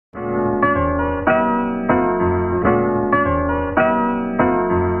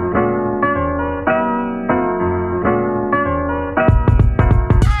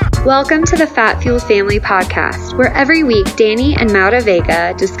Welcome to the Fat Fueled Family Podcast, where every week Danny and Maura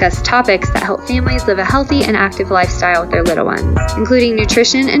Vega discuss topics that help families live a healthy and active lifestyle with their little ones, including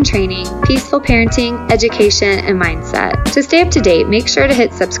nutrition and training, peaceful parenting, education, and mindset. To stay up to date, make sure to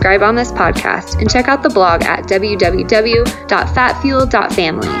hit subscribe on this podcast and check out the blog at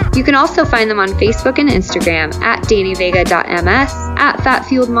www.fatfueled.family. You can also find them on Facebook and Instagram at DannyVega.ms, at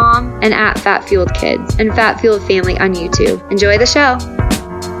FatFueledMom, and at FatFueledKids, and Fat Fueled Family on YouTube. Enjoy the show.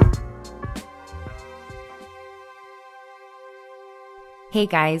 Hey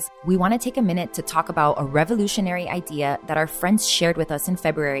guys, we want to take a minute to talk about a revolutionary idea that our friends shared with us in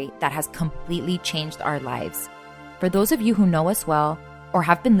February that has completely changed our lives. For those of you who know us well or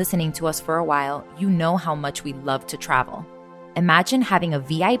have been listening to us for a while, you know how much we love to travel. Imagine having a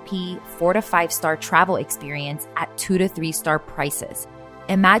VIP 4 to 5 star travel experience at 2 to 3 star prices.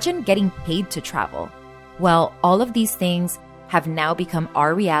 Imagine getting paid to travel. Well, all of these things have now become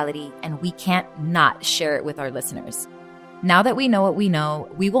our reality, and we can't not share it with our listeners. Now that we know what we know,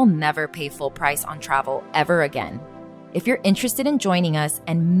 we will never pay full price on travel ever again. If you're interested in joining us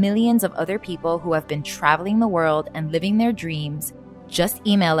and millions of other people who have been traveling the world and living their dreams, just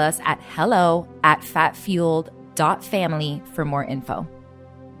email us at hello@fatfueled.family for more info.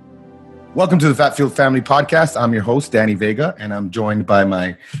 Welcome to the Fat Fueled Family Podcast. I'm your host, Danny Vega, and I'm joined by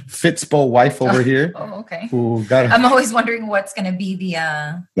my Fitspo wife over here. Oh, okay. I'm always wondering what's going to be the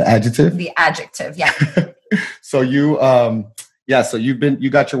adjective. The adjective, yeah. So you got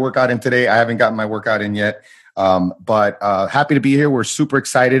your workout in today. I haven't gotten my workout in yet, but happy to be here. We're super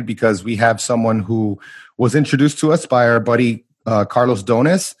excited because we have someone who was introduced to us by our buddy Carlos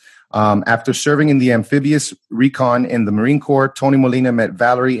Dones. After serving in the amphibious recon in the Marine Corps, Tony Molina met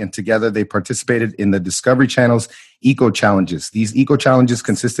Valerie, and together they participated in the Discovery Channel's Eco Challenges. These Eco Challenges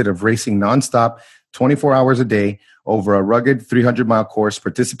consisted of racing nonstop, 24 hours a day, over a rugged 300-mile course,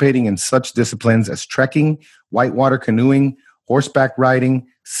 participating in such disciplines as trekking, whitewater canoeing, horseback riding,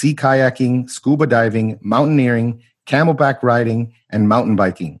 sea kayaking, scuba diving, mountaineering, camelback riding, and mountain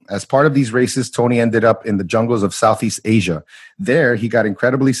biking. As part of these races, Tony ended up in the jungles of Southeast Asia. There, he got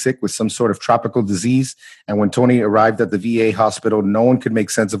incredibly sick with some sort of tropical disease, and when Tony arrived at the VA hospital, no one could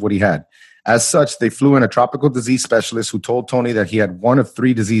make sense of what he had. As such, they flew in a tropical disease specialist who told Tony that he had one of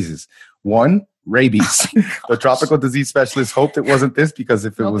 3 diseases. 1, rabies. The tropical disease specialist hoped it wasn't this because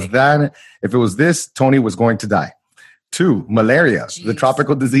if it was this, Tony was going to die. 2, malaria. Jeez. The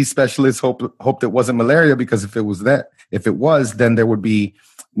tropical disease specialist hoped it wasn't malaria because if it was, then there would be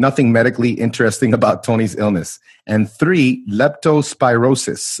nothing medically interesting about Tony's illness. And 3,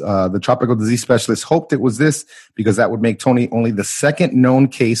 leptospirosis. The tropical disease specialist hoped it was this because that would make Tony only the second known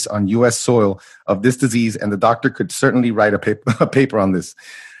case on U.S. soil of this disease, and the doctor could certainly write a paper on this.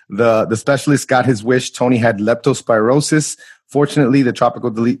 The specialist got his wish. Tony had leptospirosis. Fortunately, the tropical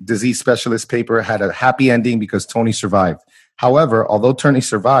disease specialist paper had a happy ending because Tony survived. However, although Tony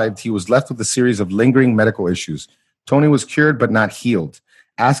survived, he was left with a series of lingering medical issues. Tony was cured but not healed.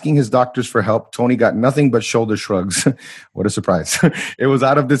 Asking his doctors for help, Tony got nothing but shoulder shrugs. What a surprise. It was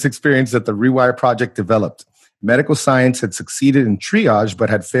out of this experience that the Rewire Project developed. Medical science had succeeded in triage, but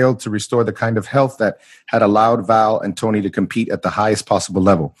had failed to restore the kind of health that had allowed Val and Tony to compete at the highest possible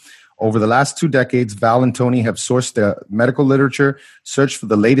level. Over the last 2 decades, Val and Tony have sourced the medical literature, searched for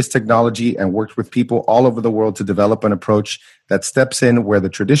the latest technology, and worked with people all over the world to develop an approach that steps in where the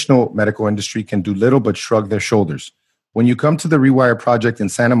traditional medical industry can do little but shrug their shoulders. When you come to the Rewire Project in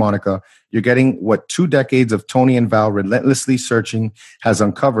Santa Monica, you're getting what 2 decades of Tony and Val relentlessly searching has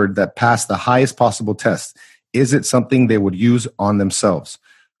uncovered that passed the highest possible test. Is it something they would use on themselves?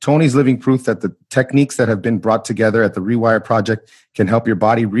 Tony's living proof that the techniques that have been brought together at the Rewire Project can help your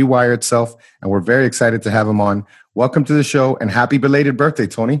body rewire itself, and we're very excited to have him on. Welcome to the show, and happy belated birthday,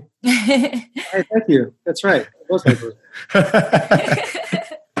 Tony. Hey, thank you. That's right.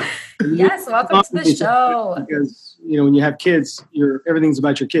 Yes, welcome to the show. Because, when you have kids, everything's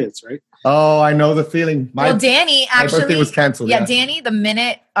about your kids, right? Oh, I know the feeling. Danny actually, my birthday was canceled. Yeah, Danny, the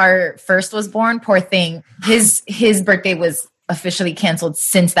minute our first was born, poor thing, his birthday was officially canceled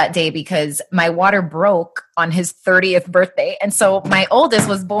since that day because my water broke on his 30th birthday. And so my oldest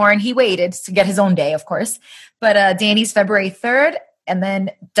was born. He waited to get his own day, of course. But Danny's February 3rd. And then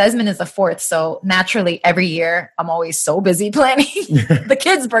Desmond is the 4th. So naturally, every year, I'm always so busy planning the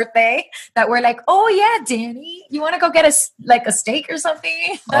kid's birthday that we're like, oh, yeah, Danny, you want to go get a steak or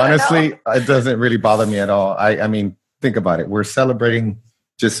something? Honestly, it doesn't really bother me at all. I mean, think about it. We're celebrating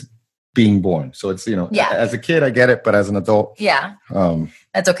just being born. So it's, as a kid, I get it. But as an adult. Yeah.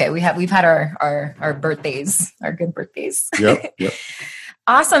 That's okay. We've had our birthdays, our good birthdays. Yep.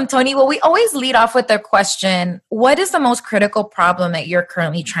 Awesome, Tony. Well, we always lead off with the question, what is the most critical problem that you're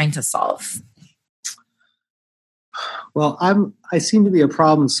currently trying to solve? Well, I seem to be a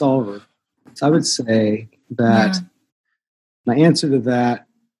problem solver. So I would say that my answer to that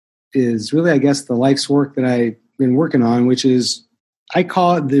is really, I guess, the life's work that I've been working on, which is, I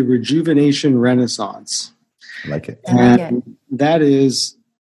call it the rejuvenation renaissance. I like it. And that is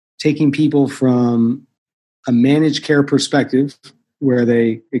taking people from a managed care perspective, where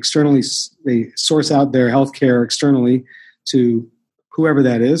they source out their health care externally to whoever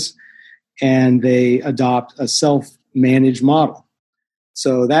that is, and they adopt a self-managed model.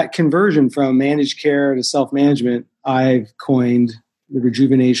 So that conversion from managed care to self-management, I've coined the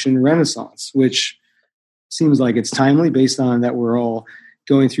rejuvenation renaissance, which seems like it's timely based on that we're all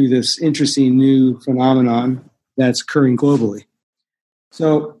going through this interesting new phenomenon that's occurring globally.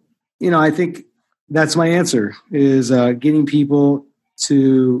 So, I think that's my answer, is getting people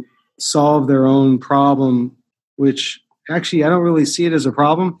to solve their own problem, which actually I don't really see it as a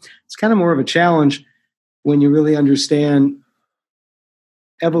problem. It's kind of more of a challenge when you really understand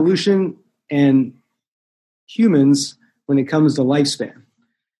evolution and humans when it comes to lifespan.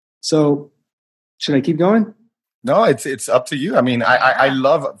 So should I keep going? No, it's up to you. I mean, I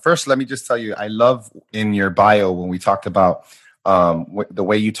love, first, let me just tell you, I love in your bio when we talked about the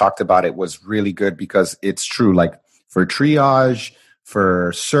way you talked about it was really good, because it's true. Like for triage,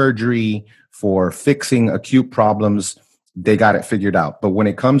 for surgery, for fixing acute problems, they got it figured out. But when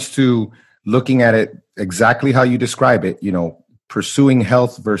it comes to looking at it exactly how you describe it, pursuing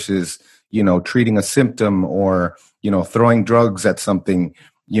health versus, treating a symptom or, throwing drugs at something,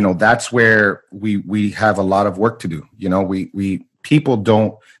 that's where we have a lot of work to do.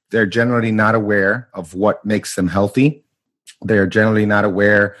 They're generally not aware of what makes them healthy. They're generally not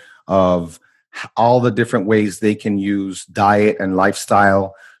aware of all the different ways they can use diet and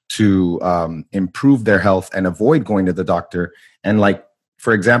lifestyle to improve their health and avoid going to the doctor. And like,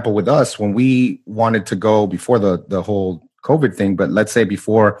 for example, with us, when we wanted to go before the whole COVID thing, but let's say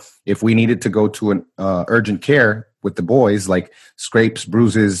before, if we needed to go to an urgent care with the boys, like scrapes,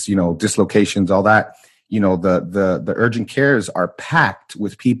 bruises, dislocations, all that, the urgent cares are packed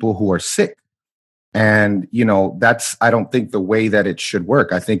with people who are sick. And, that's, I don't think the way that it should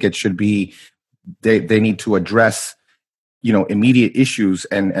work. I think it should be, they need to address, immediate issues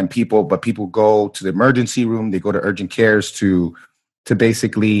and people go to the emergency room, they go to urgent cares to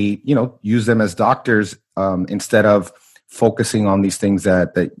basically, use them as doctors instead of focusing on these things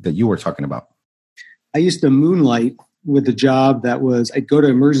that you were talking about. I used to moonlight with a job that was, I'd go to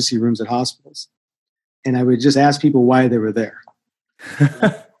emergency rooms at hospitals and I would just ask people why they were there.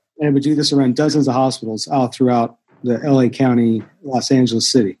 And I would do this around dozens of hospitals all throughout the LA County, Los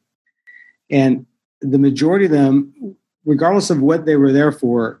Angeles City. And the majority of them, regardless of what they were there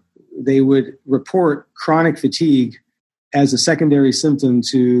for, they would report chronic fatigue as a secondary symptom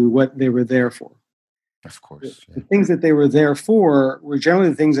to what they were there for. Of course. Yeah. The things that they were there for were generally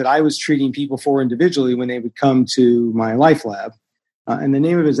the things that I was treating people for individually when they would come to my Life Lab. And the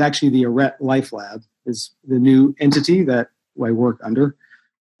name of it is actually the Arrett Life Lab, is the new entity that I work under.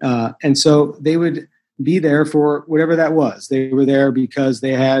 And so they would be there for whatever that was. They were there because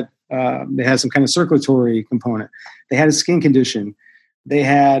they had some kind of circulatory component. They had a skin condition. They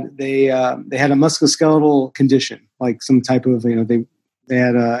had a musculoskeletal condition, like some type of, they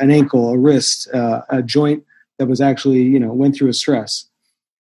had an ankle, a wrist, a joint that was actually, went through a stress.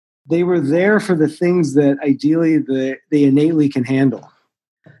 They were there for the things that ideally they innately can handle.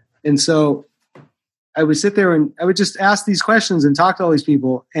 And so I would sit there and I would just ask these questions and talk to all these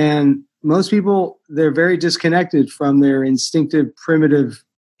people. And most people, they're very disconnected from their instinctive, primitive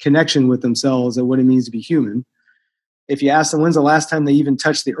connection with themselves and what it means to be human. If you ask them when's the last time they even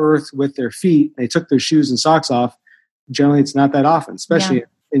touched the earth with their feet, they took their shoes and socks off, generally it's not that often, especially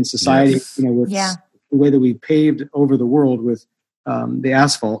in society, Yes. With the way that we paved over the world with the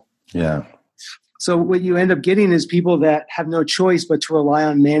asphalt. Yeah. So what you end up getting is people that have no choice but to rely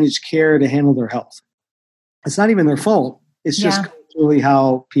on managed care to handle their health. It's not even their fault. It's just culturally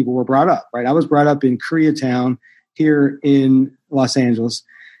how people were brought up, right? I was brought up in Koreatown here in Los Angeles,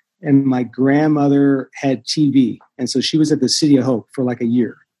 and my grandmother had TB. And so she was at the City of Hope for like a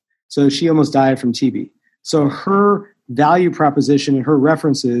year. So she almost died from TB. So her value proposition and her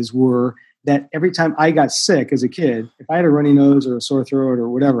references were that every time I got sick as a kid, if I had a runny nose or a sore throat or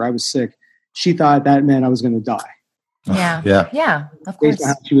whatever, I was sick, she thought that meant I was going to die. Yeah. Yeah. Yeah. Of Based course. on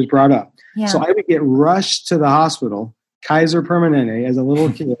how she was brought up. Yeah. So I would get rushed to the hospital, Kaiser Permanente, as a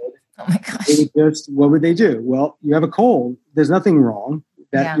little kid. Oh my gosh. They would what would they do? Well, you have a cold. There's nothing wrong.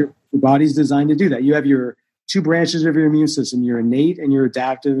 Your body's designed to do that. You have your two branches of your immune system, your innate and your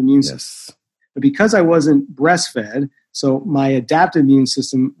adaptive immune system. But because I wasn't breastfed, so my adaptive immune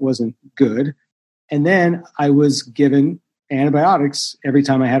system wasn't good. And then I was given antibiotics every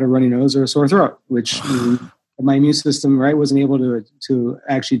time I had a runny nose or a sore throat, which my immune system, right, wasn't able to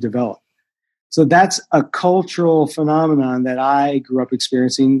actually develop. So that's a cultural phenomenon that I grew up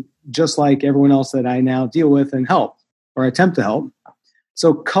experiencing, just like everyone else that I now deal with and help or attempt to help.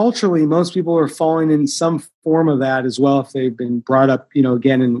 So culturally, most people are falling in some form of that as well if they've been brought up,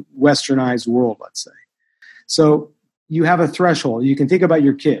 again, in westernized world, let's say. So you have a threshold. You can think about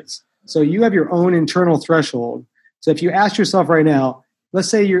your kids. So you have your own internal threshold. So if you ask yourself right now, let's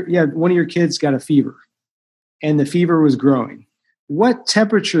say one of your kids got a fever and the fever was growing. What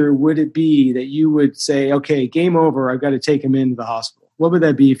temperature would it be that you would say, okay, game over, I've got to take him into the hospital? What would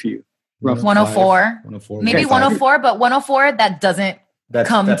that be for you? Roughly 104. Maybe 104, but 104, that doesn't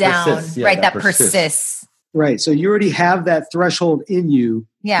come down. Persists. Yeah, right, that persists. Right, so you already have that threshold in you.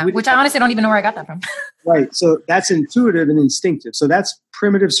 Yeah, which I honestly don't even know where I got that from. Right, so that's intuitive and instinctive. So that's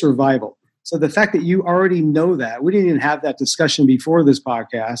primitive survival. So the fact that you already know that, we didn't even have that discussion before this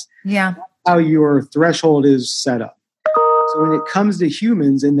podcast. Yeah. That's how your threshold is set up. So when it comes to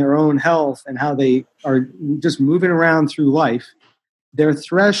humans and their own health and how they are just moving around through life, their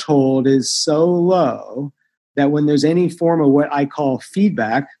threshold is so low that when there's any form of what I call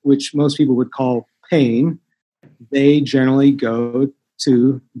feedback, which most people would call pain, they generally go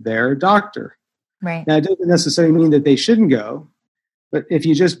to their doctor. Right. Now, it doesn't necessarily mean that they shouldn't go, but if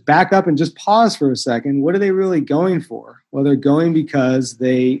you just back up and just pause for a second, what are they really going for? Well, they're going because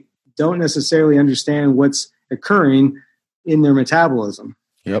they don't necessarily understand what's occurring in their metabolism.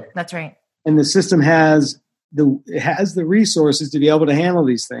 Yep. That's right. And the system has the resources to be able to handle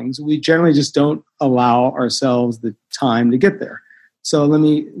these things. We generally just don't allow ourselves the time to get there. So let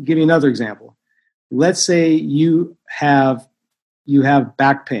me give you another example. Let's say you have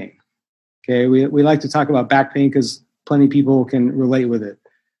back pain. Okay, we like to talk about back pain because plenty of people can relate with it.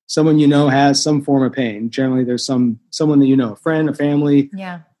 Someone has some form of pain. Generally, there's someone that a friend, a family,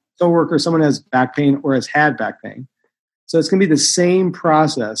 coworker, someone has back pain or has had back pain. So it's going to be the same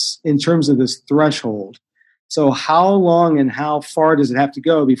process in terms of this threshold. So how long and how far does it have to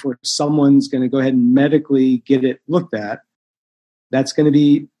go before someone's going to go ahead and medically get it looked at? It's going to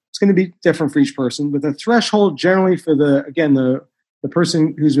be different for each person. But the threshold generally for the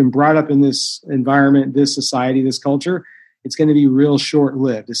person who's been brought up in this environment, this society, this culture, it's going to be real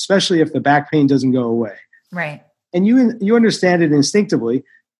short-lived, especially if the back pain doesn't go away. Right. And you understand it instinctively.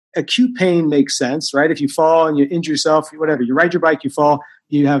 Acute pain makes sense, right? If you fall and you injure yourself, whatever, you ride your bike, you fall,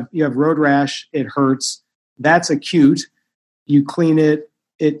 you have road rash, it hurts. That's acute. You clean it,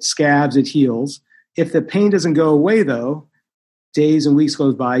 it scabs, it heals. If the pain doesn't go away, though, days and weeks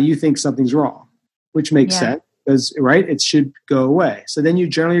goes by, you think something's wrong, which makes sense because, right, it should go away. So then you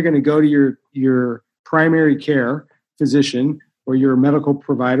generally are going to go to your primary care physician or your medical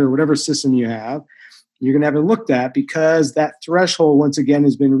provider, whatever system you have. You're going to have it looked at because that threshold, once again,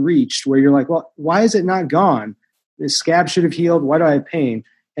 has been reached where you're like, well, why is it not gone? The scab should have healed. Why do I have pain?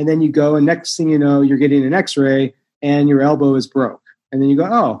 And then you go and next thing you know, you're getting an x-ray and your elbow is broke. And then you go,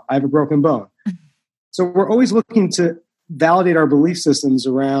 oh, I have a broken bone. So we're always looking to validate our belief systems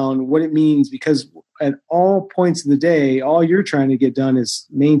around what it means because at all points of the day, all you're trying to get done is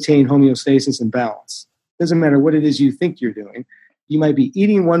maintain homeostasis and balance. Doesn't matter what it is you think you're doing. You might be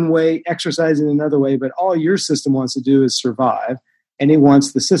eating one way, exercising another way, but all your system wants to do is survive, and it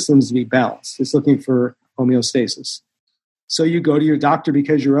wants the systems to be balanced. It's looking for homeostasis. So you go to your doctor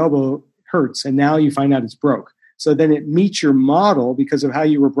because your elbow hurts, and now you find out it's broke. So then it meets your model because of how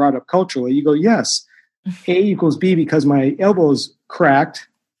you were brought up culturally. You go, yes, A equals B because my elbow is cracked.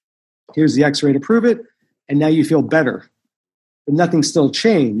 Here's the x-ray to prove it, and now you feel better. But nothing's still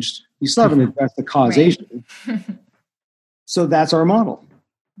changed. You still haven't addressed the causation. Right. So that's our model.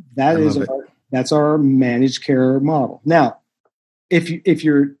 That's our managed care model. Now, if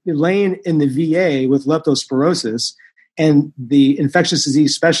you're laying in the VA with leptospirosis and the infectious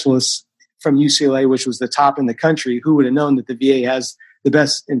disease specialists from UCLA, which was the top in the country, who would have known that the VA has the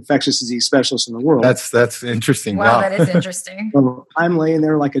best infectious disease specialists in the world? That's interesting. Wow, that is interesting. So I'm laying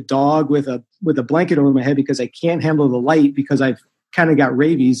there like a dog with a blanket over my head because I can't handle the light because I've kind of got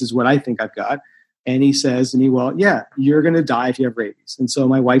rabies is what I think I've got. And he says to me, well, yeah, you're going to die if you have rabies. And so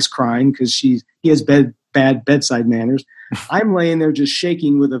my wife's crying because he has bad bedside manners. I'm laying there just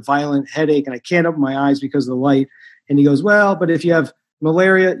shaking with a violent headache and I can't open my eyes because of the light. And he goes, well, but if you have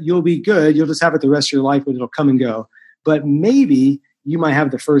malaria, you'll be good. You'll just have it the rest of your life, but it'll come and go. But maybe you might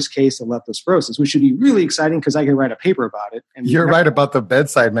have the first case of leptospirosis, which should be really exciting because I can write a paper about it. And you're right about the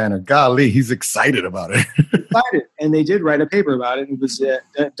bedside manner. Golly, he's excited about it. Excited. And they did write a paper about it. It was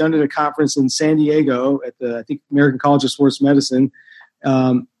done at a conference in San Diego at the, I think, American College of Sports Medicine.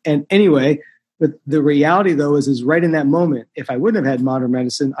 And anyway, but the reality, though, is right in that moment, if I wouldn't have had modern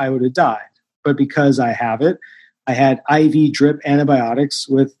medicine, I would have died. But because I have it, I had IV drip antibiotics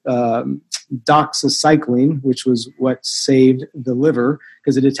with doxycycline, which was what saved the liver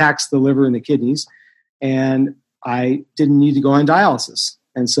because it attacks the liver and the kidneys. And I didn't need to go on dialysis.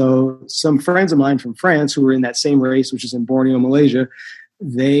 And so some friends of mine from France who were in that same race, which is in Borneo, Malaysia,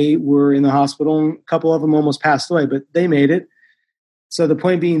 they were in the hospital. And a couple of them almost passed away, but they made it. So the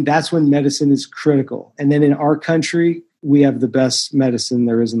point being, that's when medicine is critical. And then in our country, we have the best medicine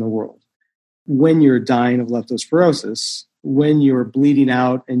there is in the world. When you're dying of leptospirosis, when you're bleeding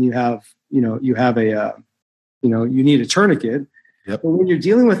out and you need a tourniquet. Yep. But when you're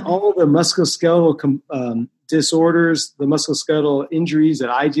dealing with all the musculoskeletal disorders, the musculoskeletal injuries that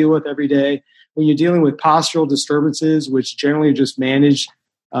I deal with every day, when you're dealing with postural disturbances, which generally are just managed,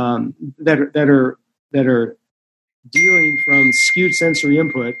 that are dealing from skewed sensory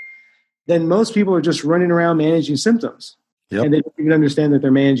input, then most people are just running around managing symptoms. Yep. And they don't even understand that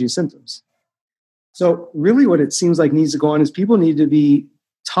they're managing symptoms. So really what it seems like needs to go on is people need to be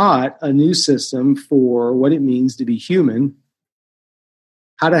taught a new system for what it means to be human,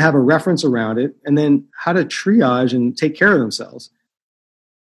 how to have a reference around it, and then how to triage and take care of themselves.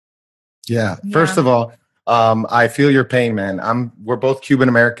 Yeah. First of all, I feel your pain, man. We're both Cuban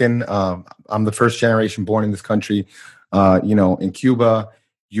American. I'm the first generation born in this country. In Cuba,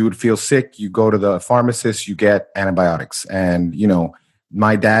 you would feel sick. You go to the pharmacist, you get antibiotics. And,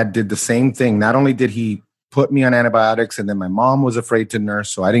 my dad did the same thing. Not only did he put me on antibiotics, and then my mom was afraid to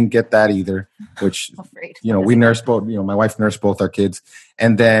nurse, so I didn't get that either, which, we nursed both, my wife nursed both our kids.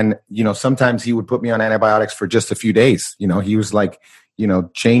 And then, sometimes he would put me on antibiotics for just a few days. He was like,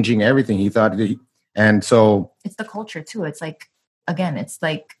 changing everything. He thought, and so. It's the culture too. It's like, again, it's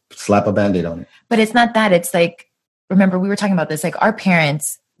like. Slap a Band-Aid on it. But it's not that. It's like, remember we were talking about this, like our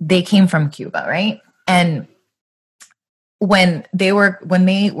parents, they came from Cuba, right? And when they were,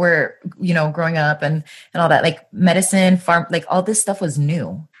 growing up and all that, like medicine, farm, like all this stuff was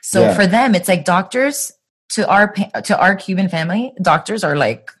new. So for them, it's like doctors to our Cuban family, doctors are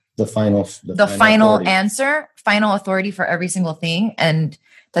like the final answer, final authority for every single thing. And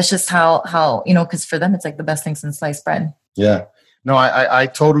that's just how, cause for them, it's like the best thing since sliced bread. Yeah, no, I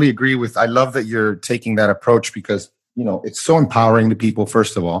totally agree I love that you're taking that approach because it's so empowering to people,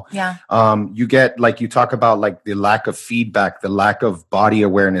 first of all. Yeah. You get, like, you talk about like the lack of feedback, the lack of body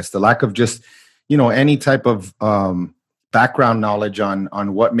awareness, the lack of just, any type of background knowledge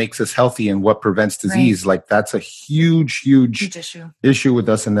on what makes us healthy and what prevents disease. Right. Like that's a huge issue with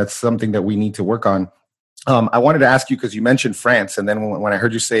us. And that's something that we need to work on. I wanted to ask you, because you mentioned France. And then when I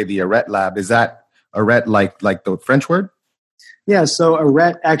heard you say the Arete lab, is that Arete like the French word? Yeah. So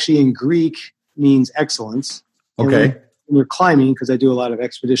Arete actually in Greek means excellence. Okay. When you're climbing, because I do a lot of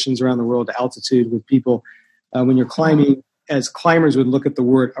expeditions around the world to altitude with people, when you're climbing, as climbers would look at the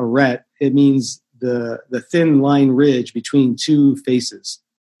word arete, it means the thin line ridge between two faces.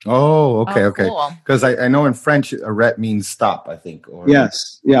 Oh, okay, okay. Because Cool. I know in French, arete means stop, I think. Or,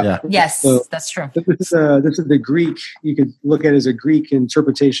 yes, yeah. Yes, so that's true. This is the Greek, you could look at it as a Greek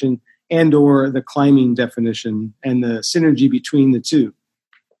interpretation and or the climbing definition and the synergy between the two.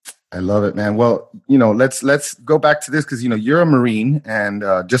 I love it, man. Well, let's go back to this because, you're a Marine and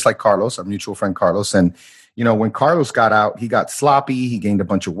just like Carlos, our mutual friend Carlos. And, when Carlos got out, he got sloppy. He gained a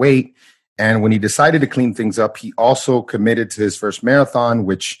bunch of weight. And when he decided to clean things up, he also committed to his first marathon,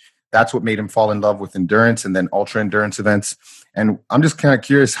 which that's what made him fall in love with endurance and then ultra endurance events. And I'm just kind of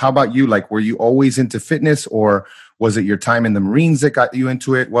curious, how about you? Like, were you always into fitness or was it your time in the Marines that got you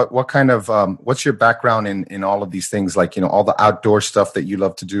into it? What kind of, what's your background in all of these things? Like, all the outdoor stuff that you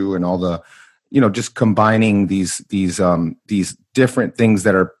love to do and all the, just combining these different things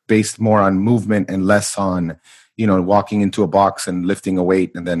that are based more on movement and less on, walking into a box and lifting a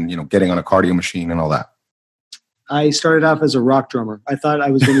weight and then, getting on a cardio machine and all that. I started off as a rock drummer. I thought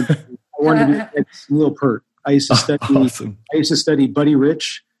I wanted to be like Neil Peart. I used to study, awesome. I used to study Buddy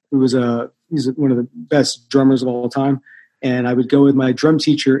Rich, who was he's one of the best drummers of all time. And I would go with my drum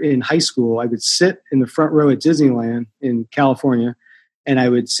teacher in high school. I would sit in the front row at Disneyland in California, and I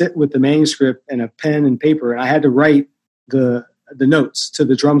would sit with the manuscript and a pen and paper, and I had to write the notes to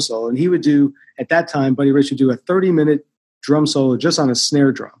the drum solo. And he would do, at that time, Buddy Rich would do a 30-minute drum solo just on a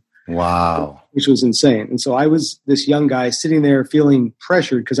snare drum. Wow. Which was insane. And so I was this young guy sitting there feeling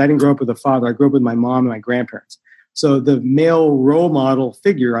pressured because I didn't grow up with a father. I grew up with my mom and my grandparents. So the male role model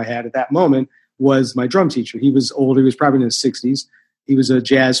figure I had at that moment was my drum teacher. He was old. He was probably in his 60s. He was a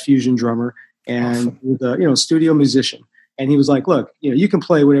jazz fusion drummer and with a studio musician. And he was like, look, you can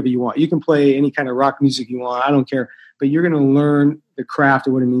play whatever you want. You can play any kind of rock music you want. I don't care. But you're going to learn the craft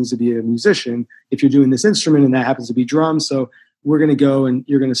of what it means to be a musician if you're doing this instrument, and that happens to be drums. So we're going to go and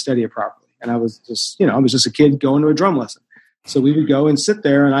you're going to study it properly. And I was just, I was just a kid going to a drum lesson. So we would go and sit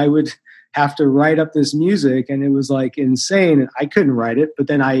there, and I would have to write up this music, and it was like insane. I couldn't write it, but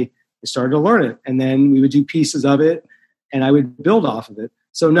then I started to learn it. And then we would do pieces of it, and I would build off of it.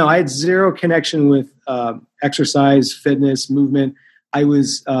 So no, I had zero connection with exercise, fitness, movement. I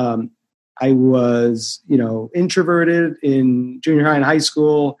was introverted in junior high and high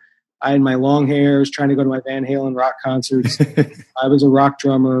school. I had my long hairs, trying to go to my Van Halen rock concerts. I was a rock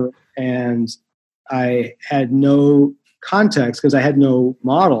drummer, and I had no context because I had no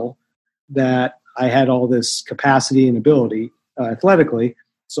model that I had all this capacity and ability athletically.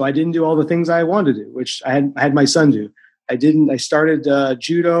 So I didn't do all the things I wanted to do, which I had my son do. I started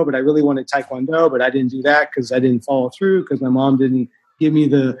judo, but I really wanted taekwondo, but I didn't do that because I didn't follow through because my mom didn't give me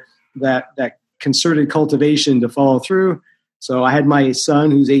that concerted cultivation to follow through. So I had my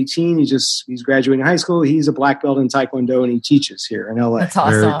son who's 18. He's graduating high school. He's a black belt in taekwondo, and he teaches here in LA. That's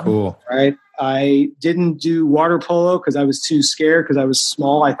awesome. Very cool. Right. I didn't do water polo because I was too scared because I was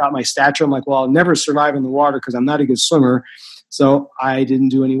small. I thought my stature, I'm like, well, I'll never survive in the water because I'm not a good swimmer. So I didn't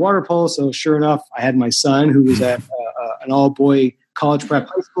do any water polo. So sure enough, I had my son who was at an all-boy college prep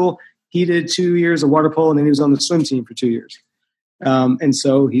high school. He did 2 years of water polo, and then he was on the swim team for 2 years. And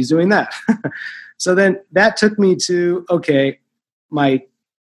so he's doing that. So then that took me to, okay, my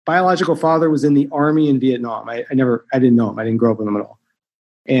biological father was in the Army in Vietnam. I didn't know him. I didn't grow up with him at all.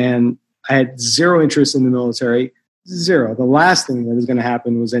 And I had zero interest in the military, zero. The last thing that was going to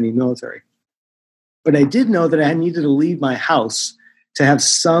happen was any military. But I did know that I needed to leave my house to have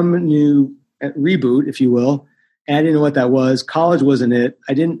some new reboot, if you will. And I didn't know what that was. College wasn't it.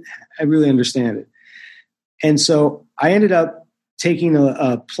 I really understand it. And so I ended up taking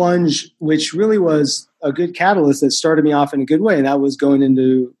a plunge, which really was a good catalyst that started me off in a good way. And that was going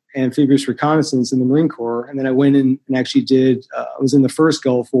into amphibious reconnaissance in the Marine Corps. And then I went in and actually I was in the first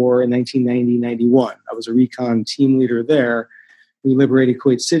Gulf War in 1990-91. I was a recon team leader there. We liberated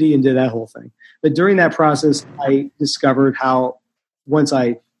Kuwait City and did that whole thing. But during that process, I discovered how once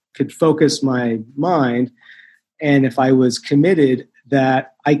I could focus my mind, and if I was committed,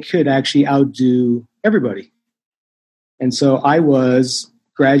 that I could actually outdo everybody. And so I was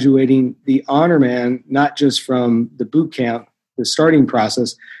graduating the honor man, not just from the boot camp, the starting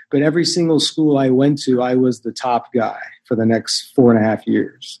process, but every single school I went to, I was the top guy for the next 4.5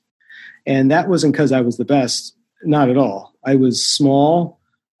 years. And that wasn't because I was the best, not at all. I was small.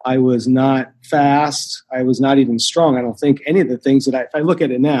 I was not fast. I was not even strong. I don't think any of the things that if I look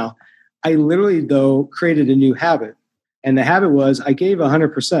at it now, I literally, though, created a new habit. And the habit was I gave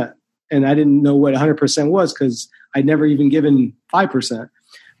 100%. And I didn't know what 100% was because I'd never even given 5%.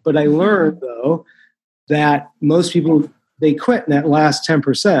 But I learned, though, that most people, they quit in that last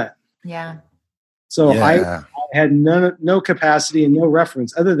 10%. Yeah. So I had no capacity and no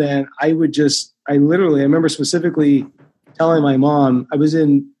reference other than I remember specifically telling my mom, I was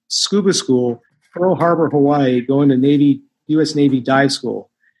in scuba school, Pearl Harbor, Hawaii, going to U.S. Navy dive school.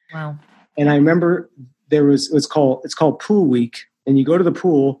 Wow. And I remember it's called pool week, and you go to the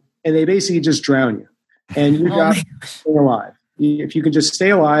pool and they basically just drown you. And you got to stay alive. If you can just stay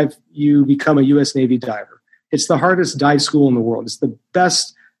alive, you become a U.S. Navy diver. It's the hardest dive school in the world. It's the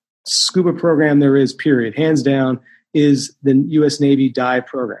best scuba program there is, period. Hands down, is the U.S. Navy dive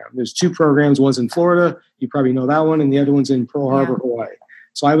program. There's 2 programs. One's in Florida. You probably know that one. And the other one's in Pearl Harbor, Hawaii.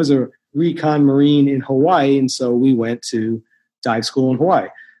 So I was a recon Marine in Hawaii. And so we went to dive school in Hawaii.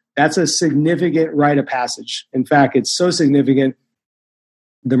 That's a significant rite of passage. In fact, it's so significant,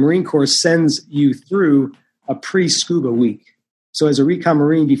 the Marine Corps sends you through a pre-scuba week. So as a recon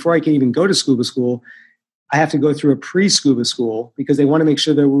Marine, before I can even go to scuba school, I have to go through a pre-scuba school because they want to make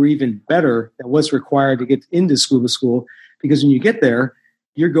sure that we're even better than what's required to get into scuba school. Because when you get there,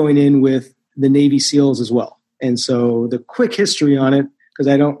 you're going in with the Navy SEALs as well. And so the quick history on it, because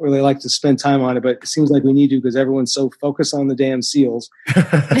I don't really like to spend time on it, but it seems like we need to because everyone's so focused on the damn SEALs,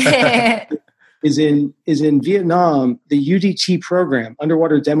 is in Vietnam. The UDT program,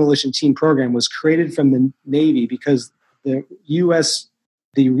 Underwater Demolition Team program, was created from the Navy because the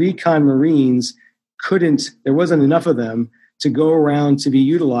recon Marines there wasn't enough of them to go around to be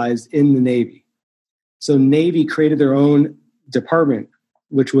utilized in the Navy. So Navy created their own department,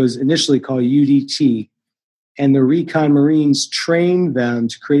 which was initially called UDT. And the recon Marines trained them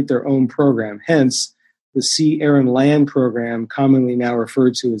to create their own program. Hence, the Sea, Air, and Land program, commonly now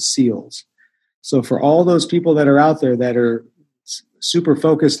referred to as SEALs. So for all those people that are out there that are super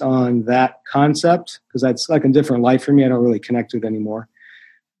focused on that concept, because that's like a different life for me, I don't really connect with it anymore.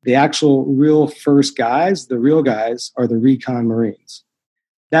 The actual real first guys, the real guys, are the recon Marines.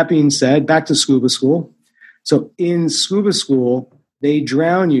 That being said, back to scuba school. So in scuba school, they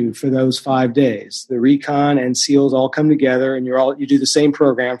drown you for those 5 days. The recon and SEALs all come together, and you do the same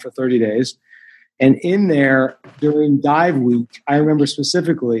program for 30 days. And in there, during dive week, I remember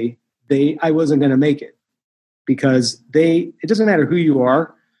specifically, I wasn't going to make it because it doesn't matter who you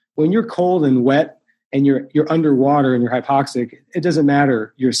are. When you're cold and wet and you're underwater and you're hypoxic, it doesn't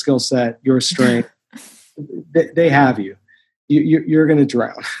matter your skill set, your strength. They have you. You're going to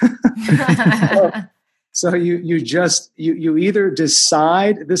drown. So you either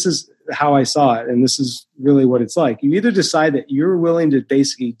decide, this is how I saw it, and this is really what it's like. You either decide that you're willing to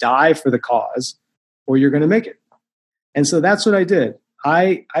basically die for the cause, or you're going to make it. And so that's what I did.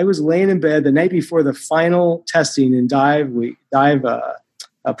 I was laying in bed the night before the final testing in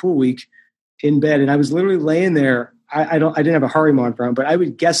pool week in bed, and I was literally laying there. I didn't have a heart monitor on, but I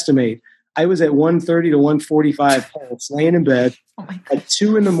would guesstimate I was at 130 to 145 pulse, laying in bed at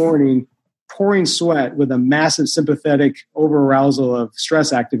 2 a.m, pouring sweat with a massive sympathetic overarousal of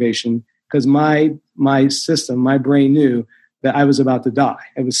stress activation because my system, my brain knew that I was about to die.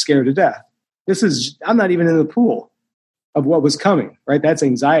 I was scared to death. I'm not even in the pool of what was coming, right? That's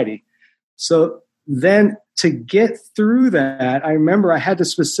anxiety. So then to get through that, I remember I had to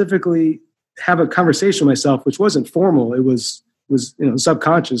specifically have a conversation with myself, which wasn't formal. It was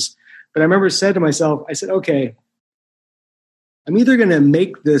subconscious. But I remember said to myself, I said, okay, I'm either going to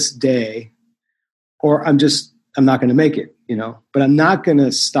make this day or I'm not going to make it, but I'm not going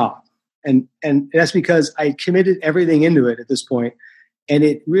to stop. And that's because I committed everything into it at this point. And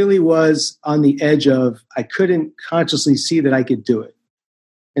it really was on the edge of, I couldn't consciously see that I could do it.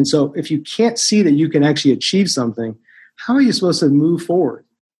 And so if you can't see that you can actually achieve something, how are you supposed to move forward?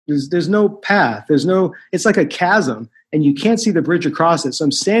 There's no path. It's like a chasm and you can't see the bridge across it. So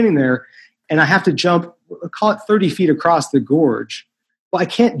I'm standing there and I have to jump, call it 30 feet across the gorge. Well, I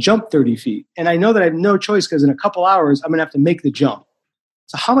can't jump 30 feet. And I know that I have no choice because in a couple hours, I'm going to have to make the jump.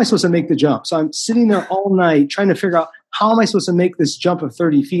 So how am I supposed to make the jump? So I'm sitting there all night trying to figure out how am I supposed to make this jump of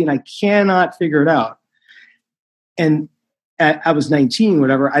 30 feet? And I cannot figure it out. And I was 19,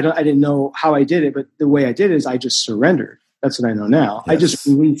 whatever. I didn't know how I did it, but the way I did it is I just surrendered. That's what I know now. Yes. I just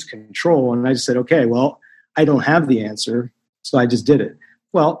released control and I just said, okay, well, I don't have the answer. So I just did it.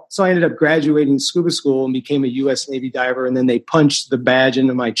 Well, so I ended up graduating scuba school and became a U.S. Navy diver. And then they punched the badge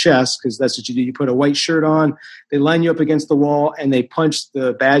into my chest because that's what you do. You put a white shirt on, they line you up against the wall, and they punch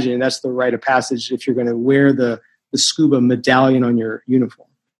the badge in. And that's the rite of passage if you're going to wear the scuba medallion on your uniform.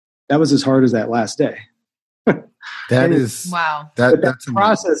 That was as hard as that last day. That is wow. That's a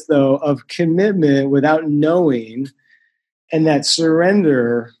process, though, of commitment without knowing, and that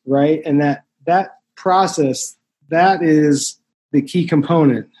surrender, right? And that process, that is the key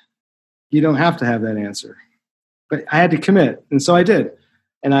component. You don't have to have that answer. But I had to commit, and so I did.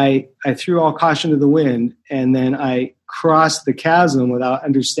 And I threw all caution to the wind, and then I crossed the chasm without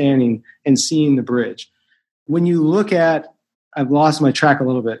understanding and seeing the bridge. When you look at, I've lost my track a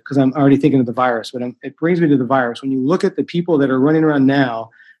little bit because I'm already thinking of the virus, but it brings me to the virus. When you look at the people that are running around now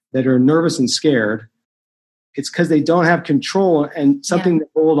that are nervous and scared, it's because they don't have control and something to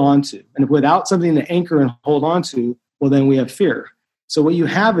hold on to. And without something to anchor and hold on to, well, then we have fear. So what you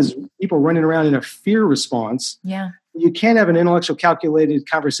have is people running around in a fear response. Yeah. You can't have an intellectual calculated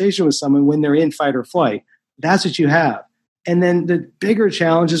conversation with someone when they're in fight or flight. That's what you have. And then the bigger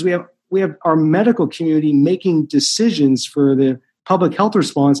challenge is we have our medical community making decisions for the public health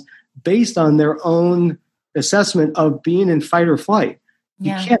response based on their own assessment of being in fight or flight.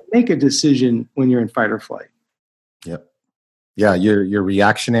 Yeah. You can't make a decision when you're in fight or flight. Yep. Yeah, you're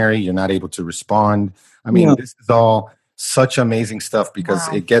reactionary. You're not able to respond. I mean, This is all such amazing stuff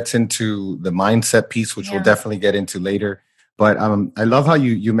because it gets into the mindset piece, which we'll definitely get into later. But I love how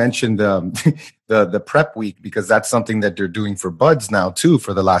you mentioned the prep week because that's something that they're doing for buds now too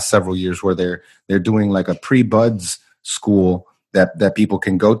for the last several years, where they're doing like a pre-buds school that people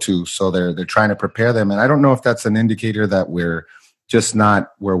can go to. So they're trying to prepare them, and I don't know if that's an indicator that we're just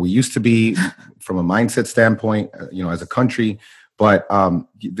not where we used to be from a mindset standpoint, as a country. But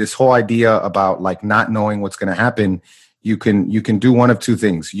this whole idea about like not knowing what's going to happen, you can do one of two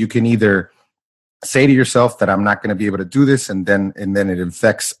things. You can either say to yourself that I'm not going to be able to do this, and then it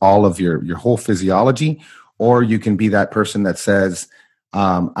affects all of your whole physiology, or you can be that person that says,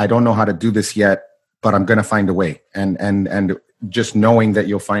 I don't know how to do this yet, but I'm going to find a way. And just knowing that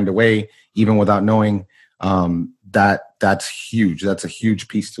you'll find a way, even without knowing That's huge. That's a huge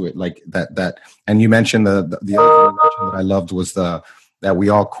piece to it. Like that. And you mentioned the other thing you mentioned that I loved was that we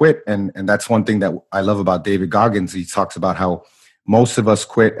all quit. And that's one thing that I love about David Goggins. He talks about how most of us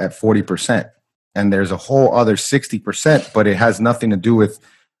quit at 40%, and there's a whole other 60%, but it has nothing to do with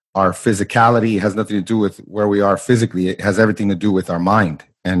our physicality. It has nothing to do with where we are physically. It has everything to do with our mind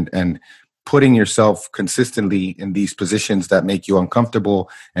and putting yourself consistently in these positions that make you uncomfortable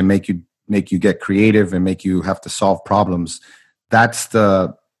and make you get creative and make you have to solve problems. I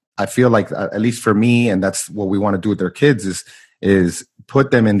feel like, at least for me, and that's what we want to do with our kids is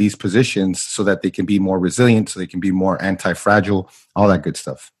put them in these positions so that they can be more resilient, so they can be more anti-fragile, all that good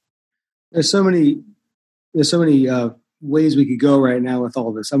stuff. There's so many ways we could go right now with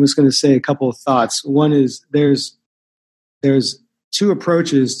all this. I'm just going to say a couple of thoughts. One is there's two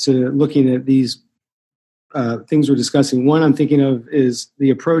approaches to looking at these things we're discussing. One I'm thinking of is the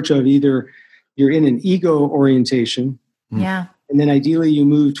approach of either you're in an ego orientation, yeah, and then ideally you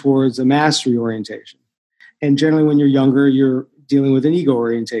move towards a mastery orientation. And generally when you're younger, you're dealing with an ego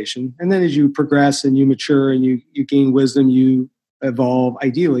orientation. And then as you progress and you mature and you gain wisdom, you evolve.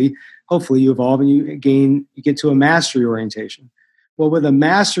 Ideally, hopefully you evolve and you get to a mastery orientation. Well, with a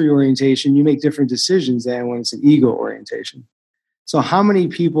mastery orientation, you make different decisions than when it's an ego orientation. So how many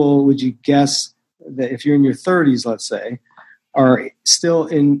people would you guess that if you're in your 30s, let's say, are still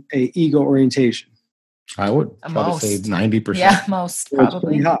in a ego orientation? I would try to say 90%. Yeah, most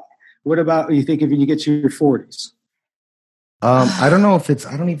probably. What about you think if you get to your 40s? I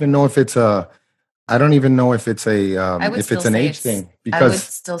don't even know if it's an age thing, because I would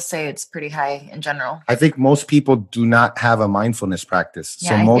still say it's pretty high in general. I think most people do not have a mindfulness practice. Yeah,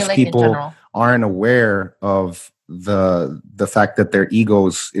 so most people aren't aware of the fact that their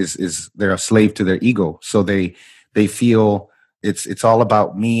egos is they're a slave to their ego. So they feel it's all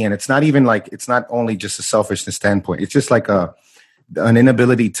about me, and it's not even like, it's not only just a selfishness standpoint. It's just like an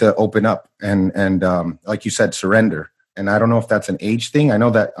inability to open up and like you said, surrender. And I don't know if that's an age thing. I know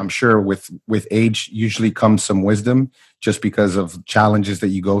that I'm sure with age usually comes some wisdom just because of challenges that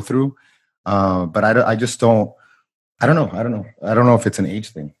you go through. But I just don't. I don't know. I don't know if it's an age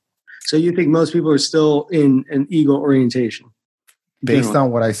thing. So you think most people are still in an ego orientation? Based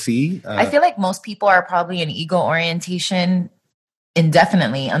on what I see? I feel like most people are probably in ego orientation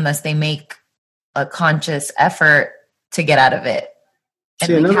indefinitely unless they make a conscious effort to get out of it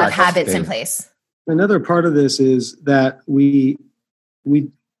and have habits in place. Another part of this is that I'm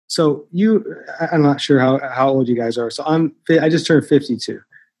not sure how old you guys are. So I just turned 52.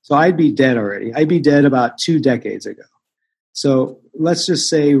 So I'd be dead already. I'd be dead about 2 decades ago. So let's just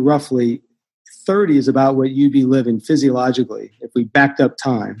say roughly 30 is about what you'd be living physiologically if we backed up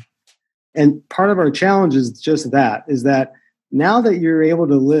time. And part of our challenge is just that, is that now that you're able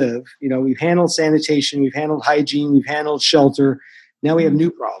to live, we've handled sanitation, we've handled hygiene, we've handled shelter. Now we have new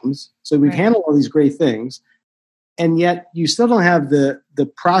problems. So we've handled all these great things. And yet you still don't have the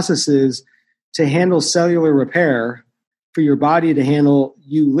processes to handle cellular repair for your body to handle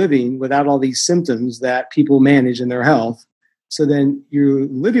you living without all these symptoms that people manage in their health. So then you're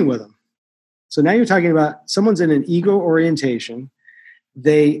living with them. So now you're talking about someone's in an ego orientation.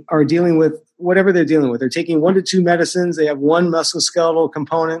 They are dealing with whatever they're dealing with. They're taking 1 to 2 medicines. They have one musculoskeletal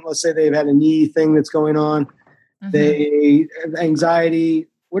component. Let's say they've had a knee thing that's going on. Mm-hmm. They have anxiety,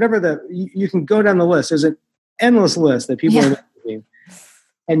 whatever you can go down the list. There's an endless list that people are doing.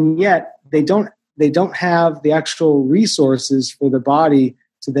 And yet they don't have the actual resources for the body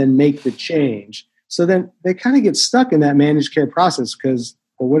to then make the change. So then they kind of get stuck in that managed care process because,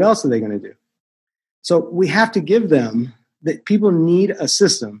 well, what else are they going to do? So we have to give them that people need a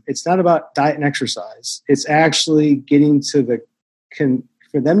system. It's not about diet and exercise. It's actually getting to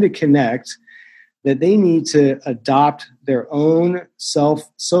for them to connect that they need to adopt their own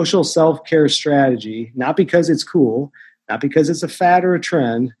social self-care strategy, not because it's cool, not because it's a fad or a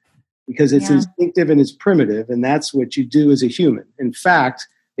trend, because it's instinctive and it's primitive, and that's what you do as a human. In fact,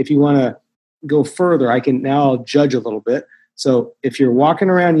 if you want to go further, I'll judge a little bit. So if you're walking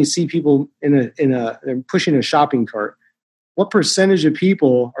around and you see people they're pushing a shopping cart, what percentage of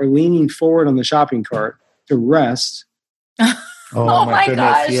people are leaning forward on the shopping cart to rest? Oh my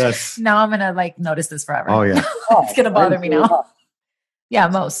gosh. Yes. Now I'm going to notice this forever. Oh yeah. It's going to bother me now. Yeah,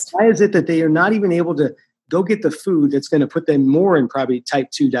 most. Why is it that they are not even able to go get the food that's going to put them more in probably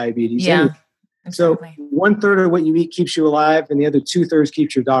type 2 diabetes? Yeah. Anyway. Exactly. So 1/3 of what you eat keeps you alive and the other 2/3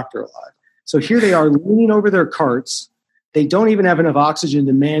 keeps your doctor alive. So here they are leaning over their carts. They don't even have enough oxygen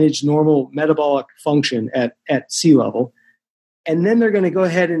to manage normal metabolic function at sea level. And then they're going to go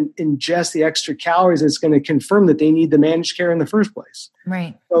ahead and ingest the extra calories that's going to confirm that they need the managed care in the first place.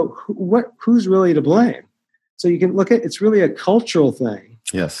 Right. So who's really to blame? So you can look at, it's really a cultural thing.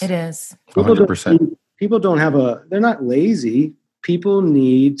 Yes. It is. 100%. People don't have they're not lazy. People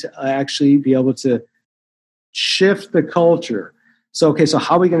need to actually be able to shift the culture. So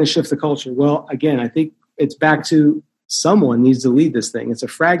how are we going to shift the culture? Well, again, I think it's back to someone needs to lead this thing. It's a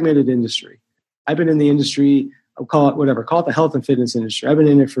fragmented industry. I've been in the industry, I'll call it the health and fitness industry. I've been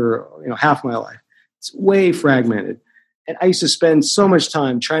in it for half my life. It's way fragmented. And I used to spend so much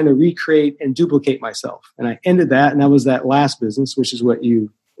time trying to recreate and duplicate myself. And I ended that, and that was that last business, which is what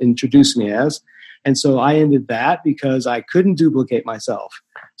you introduced me as. And so I ended that because I couldn't duplicate myself.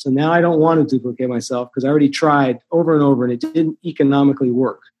 So now I don't want to duplicate myself because I already tried over and over and it didn't economically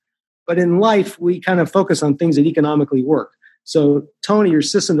work. But in life, we kind of focus on things that economically work. So, Tony, your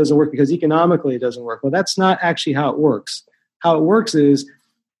system doesn't work because economically it doesn't work. Well, that's not actually how it works. How it works is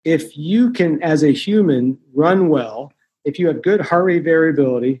if you can, as a human, run well, if you have good heart rate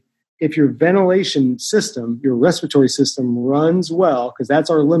variability, if your ventilation system, your respiratory system runs well, because that's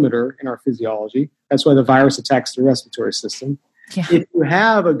our limiter in our physiology. That's why the virus attacks the respiratory system. Yeah. If you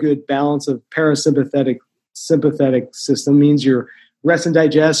have a good balance of parasympathetic, sympathetic system, means your rest and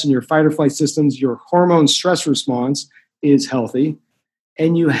digest and your fight or flight systems, your hormone stress response is healthy,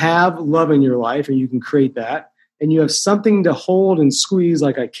 and you have love in your life, and you can create that, and you have something to hold and squeeze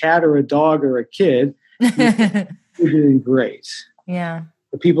like a cat or a dog or a kid, you're doing great. Yeah.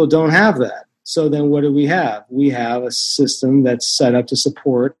 But people don't have that. So then what do we have? We have a system that's set up to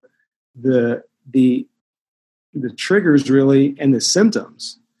support the triggers really and the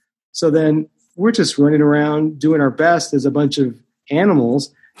symptoms. So then we're just running around doing our best as a bunch of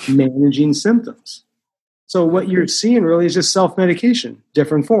animals managing symptoms. So what you're seeing really is just self-medication,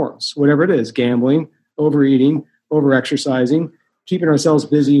 different forms, whatever it is, gambling, overeating, overexercising, keeping ourselves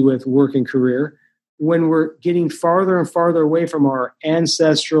busy with work and career, when we're getting farther and farther away from our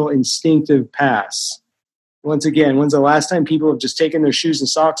ancestral instinctive past. Once again, when's the last time people have just taken their shoes and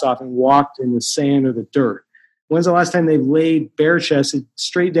socks off and walked in the sand or the dirt? When's the last time they've laid bare-chested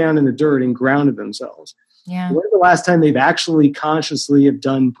straight down in the dirt and grounded themselves? Yeah. When's the last time they've actually consciously have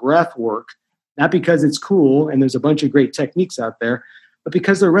done breath work? Not because it's cool and there's a bunch of great techniques out there, but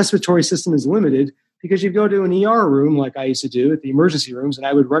because their respiratory system is limited. Because you go to an ER room like I used to do at the emergency rooms, and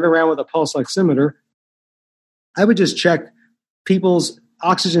I would run around with a pulse oximeter. I would just check people's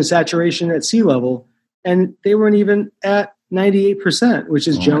oxygen saturation at sea level, and they weren't even at 98%, which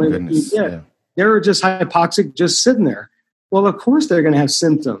is generally They were just hypoxic, just sitting there. Well, of course they're going to have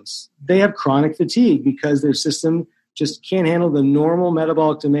symptoms. They have chronic fatigue because their system just can't handle the normal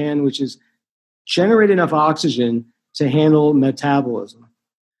metabolic demand, which is generate enough oxygen to handle metabolism.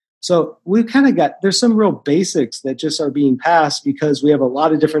 So we've kind of there's some real basics that just are being passed because we have a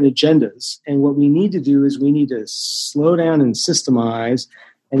lot of different agendas. And what we need to do is we need to slow down and systemize,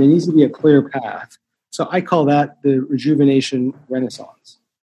 and there needs to be a clear path. So I call that the rejuvenation renaissance.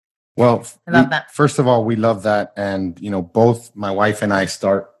 Well, I love that. First of all, we love that. And, both my wife and I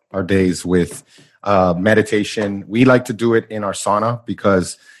start our days with meditation. We like to do it in our sauna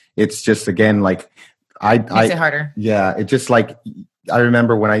because it's just, again, like makes it harder. Yeah. It just like, I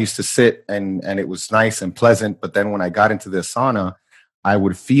remember when I used to sit and it was nice and pleasant, but then when I got into the sauna, I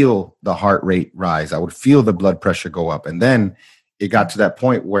would feel the heart rate rise. I would feel the blood pressure go up. And then it got to that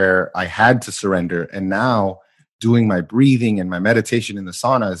point where I had to surrender. And now doing my breathing and my meditation in the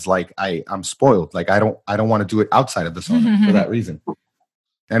sauna is like, I'm spoiled. Like I don't want to do it outside of the sauna for that reason.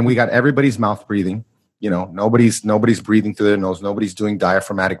 And we got everybody's mouth breathing. Nobody's breathing through their nose. Nobody's doing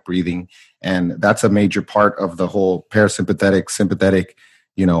diaphragmatic breathing. And that's a major part of the whole parasympathetic, sympathetic,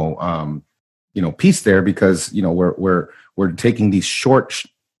 piece there because, we're taking these short,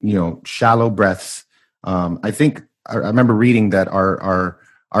 shallow breaths. I think I remember reading that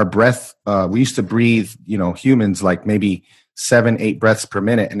our breath, we used to breathe, humans like maybe 7-8 breaths per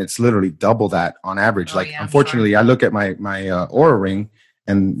minute. And it's literally double that on average. Unfortunately, I look at my Oura ring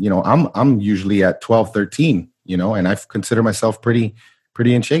and, I'm usually at 12, 13, and I consider myself pretty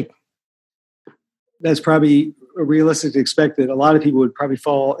in shape. That's probably realistic to expect that a lot of people would probably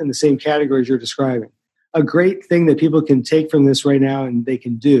fall in the same categories you're describing. A great thing that people can take from this right now and they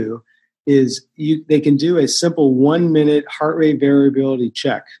can do is they can do a simple 1-minute heart rate variability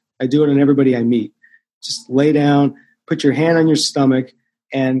check. I do it on everybody I meet. Just lay down, put your hand on your stomach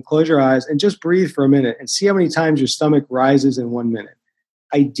and close your eyes and just breathe for a minute and see how many times your stomach rises in 1 minute.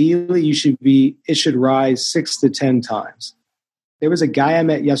 Ideally, it should rise 6 to 10 times. There was a guy I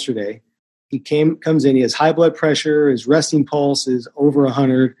met yesterday. He comes in, he has high blood pressure, his resting pulse is over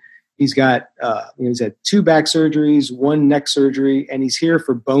 100. He's got, he's had 2 back surgeries, 1 neck surgery, and he's here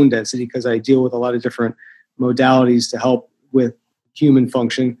for bone density because I deal with a lot of different modalities to help with human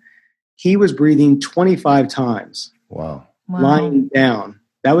function. he was breathing 25 times. Wow. Lying down.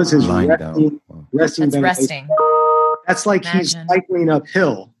 That was his resting That's resting. That's like he's cycling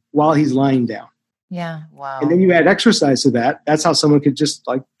uphill while he's lying down. Yeah. Wow. And then you add exercise to that. That's how someone could just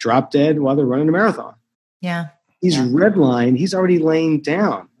like drop dead while they're running a marathon. Yeah. He's redlined. He's already laying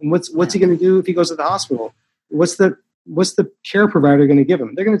down. And what's he going to do if he goes to the hospital? What's the care provider going to give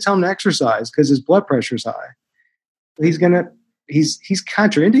him? They're going to tell him to exercise because his blood pressure is high. He's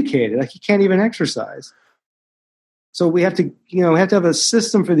contraindicated. Like he can't even exercise. So we have to have a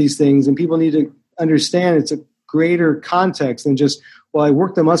system for these things, and people need to understand it's a greater context than just, well, I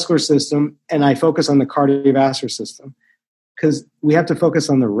work the muscular system and I focus on the cardiovascular system, because we have to focus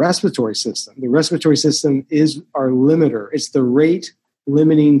on the respiratory system. The respiratory system is our limiter. It's the rate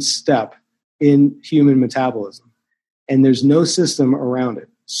limiting step in human metabolism, and there's no system around it.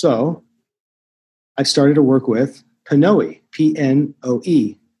 So I started to work with Pnoe,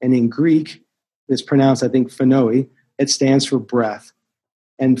 P-N-O-E, and in Greek, it's pronounced, I think, Pnoe. It stands for breath.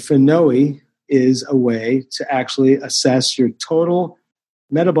 And Pnoe is a way to actually assess your total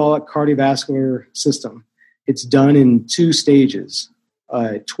metabolic cardiovascular system. It's done in 2 stages,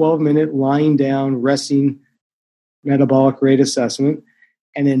 a 12-minute lying down, resting metabolic rate assessment,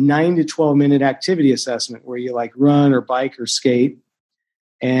 and a 9 to 12-minute activity assessment where you like run or bike or skate.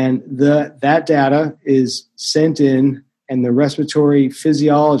 And that data is sent in, and the respiratory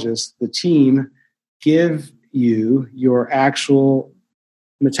physiologist, the team, give you your actual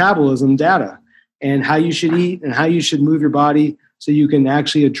metabolism data and how you should eat and how you should move your body so you can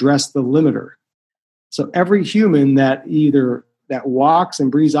actually address the limiter. So every human that walks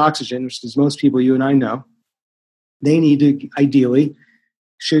and breathes oxygen, which is most people you and I know, they need to ideally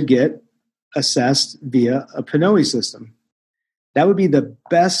should get assessed via a Pnoe system. That would be the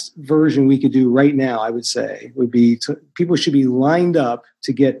best version we could do right now, I would say, would be people should be lined up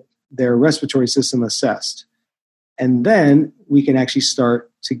to get their respiratory system assessed. And then we can actually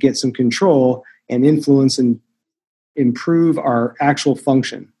start to get some control and influence and improve our actual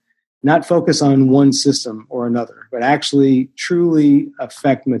function. Not focus on one system or another, but actually truly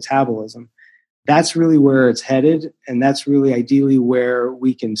affect metabolism. That's really where it's headed, and that's really ideally where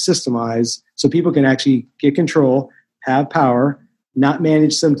we can systemize so people can actually get control, have power, not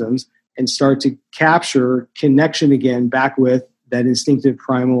manage symptoms, and start to capture connection again back with that instinctive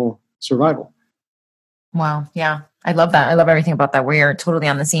primal survival. Wow. Yeah. I love that. I love everything about that. We are totally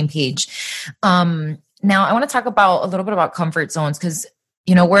on the same page. Now I want to talk a little bit about comfort zones, because,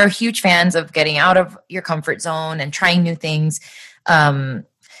 we're huge fans of getting out of your comfort zone and trying new things. Because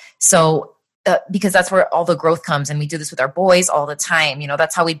that's where all the growth comes, and we do this with our boys all the time.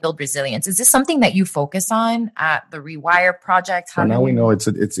 That's how we build resilience. Is this something that you focus on at the Rewire Project? We know it's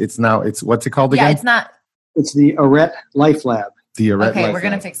what's it called again? Yeah, it's the Arete Life Lab. Okay, we're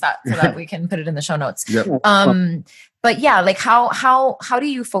going to fix that so that we can put it in the show notes. Yep. But yeah, like how do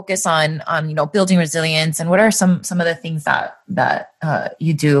you focus on building resilience, and what are some of the things that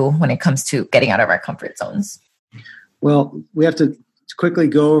you do when it comes to getting out of our comfort zones? Well, we have to quickly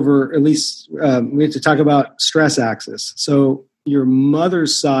go over, at least we have to talk about stress axis. So your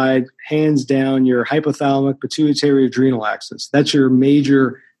mother's side, hands down, your hypothalamic pituitary adrenal axis. That's your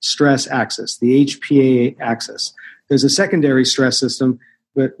major stress axis, the HPA axis. There's a secondary stress system,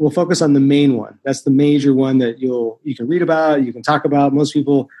 but we'll focus on the main one. That's the major one that you can read about, you can talk about. Most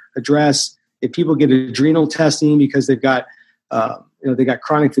people address. If people get adrenal testing because they've got they got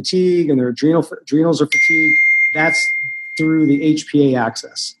chronic fatigue and their adrenals are fatigued, that's through the HPA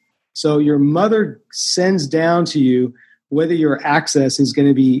axis. So your mother sends down to you whether your axis is going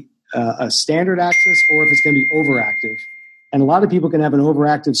to be a standard axis or if it's going to be overactive. And a lot of people can have an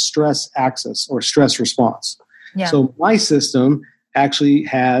overactive stress axis or stress response. Yeah. So my system actually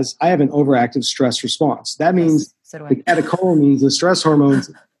I have an overactive stress response. That means the catecholamines, the stress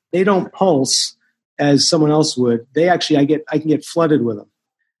hormones, they don't pulse as someone else would. They actually, I can get flooded with them.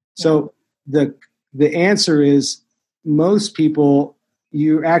 So the answer is most people,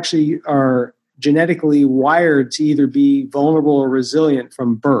 you actually are genetically wired to either be vulnerable or resilient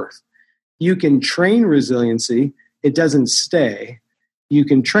from birth. You can train resiliency. It doesn't stay. You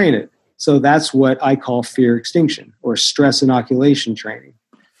can train it. So that's what I call fear extinction or stress inoculation training.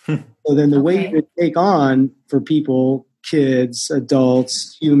 So then the way you take on for people, kids,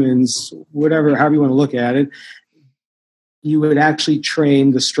 adults, humans, whatever, however you want to look at it, you would actually train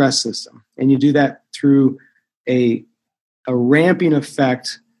the stress system. And you do that through a ramping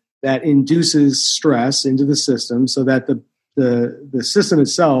effect that induces stress into the system so that the system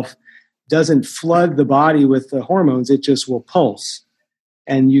itself doesn't flood the body with the hormones. It just will pulse.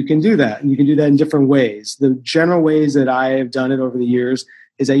 And you can do that. And you can do that in different ways. The general ways that I have done it over the years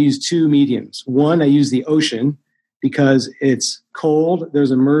is I use two mediums. One, I use the ocean because it's cold,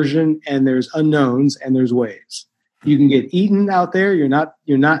 there's immersion, and there's unknowns, and there's waves. You can get eaten out there. You're not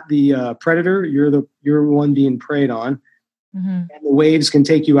the predator. You're one being preyed on, and the waves can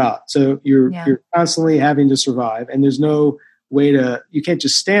take you out. So you're constantly having to survive, and there's no way to. You can't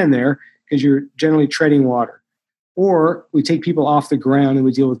just stand there because you're generally treading water. Or we take people off the ground and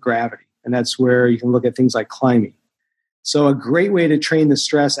we deal with gravity, and that's where you can look at things like climbing. So a great way to train the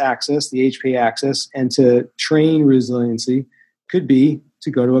stress axis, the HPA axis, and to train resiliency could be to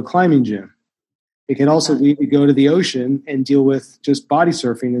go to a climbing gym. It can also be to go to the ocean and deal with just body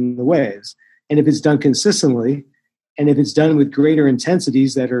surfing in the waves. And if it's done consistently, and if it's done with greater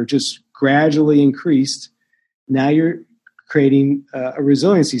intensities that are just gradually increased, now you're creating a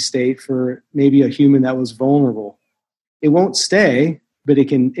resiliency state for maybe a human that was vulnerable. It won't stay, but it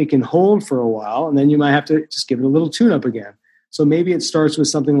can hold for a while, and then you might have to just give it a little tune-up again. So maybe it starts with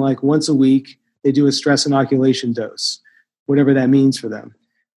something like once a week, they do a stress inoculation dose, whatever that means for them.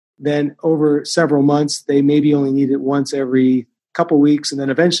 Then over several months, they maybe only need it once every couple weeks, and then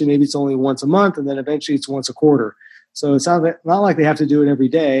eventually maybe it's only once a month, and then eventually it's once a quarter. So it's not like they have to do it every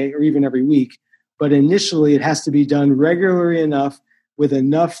day or even every week, but initially it has to be done regularly enough with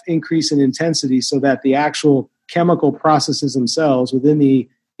enough increase in intensity so that the actual chemical processes themselves within the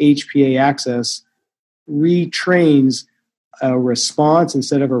HPA axis retrains a response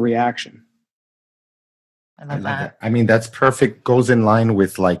instead of a reaction. I love that. I mean, that's perfect. Goes in line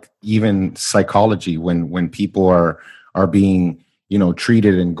with like even psychology when people are being,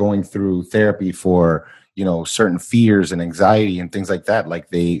 treated and going through therapy for, certain fears and anxiety and things like that. Like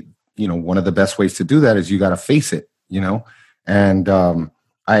one of the best ways to do that is you got to face it, and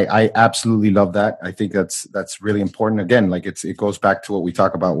I absolutely love that. I think that's really important. Again, like it goes back to what we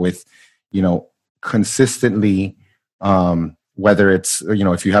talk about with, consistently, whether it's,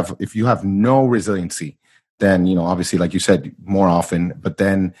 if you have no resiliency, then, obviously, like you said, more often, but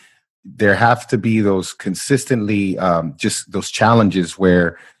then there have to be those consistently, just those challenges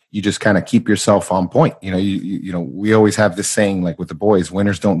where you just kind of keep yourself on point. We always have this saying, like with the boys,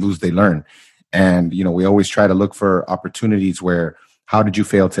 winners don't lose, they learn. And, we always try to look for opportunities where, how did you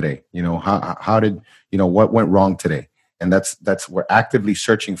fail today? How did, what went wrong today? And that's we're actively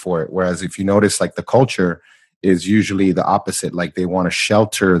searching for it. Whereas if you notice, like the culture is usually the opposite. Like they want to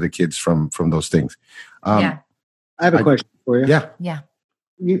shelter the kids from those things. I have a question for you. Yeah. Yeah.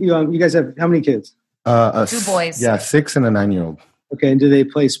 You guys have how many kids? 2 boys. Yeah, 6 and a 9-year-old. Okay, and do they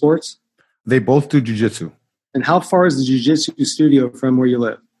play sports? They both do jiu-jitsu. And how far is the jiu-jitsu studio from where you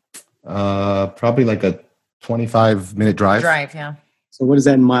live? Probably like a 25-minute drive. Yeah. So what is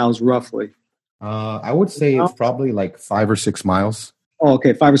that in miles roughly? I would say it's probably like 5 or 6 miles. Oh,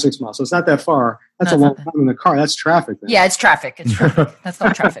 okay, 5 or 6 miles. So it's not that far. That's a long time in the car. That's traffic then. Yeah, it's traffic. That's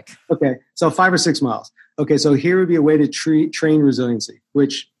not traffic. Okay, so 5 or 6 miles. Okay, so here would be a way to train resiliency,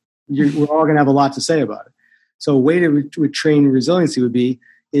 which we're all going to have a lot to say about it. So a way to train resiliency would be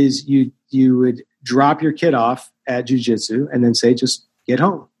is you would drop your kid off at jiu-jitsu and then say, just get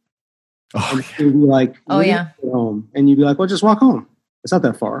home. And you'd be like, get home. And you'd be like, well, just walk home. It's not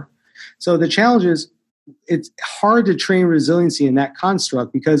that far. So the challenge is it's hard to train resiliency in that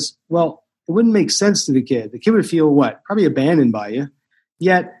construct because, well, it wouldn't make sense to the kid. The kid would feel what? Probably abandoned by you.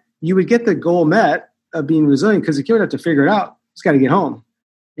 Yet you would get the goal met of being resilient because the kid would have to figure it out. He's got to get home.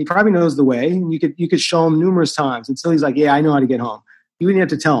 He probably knows the way. And you could show him numerous times until he's like, yeah, I know how to get home. You wouldn't have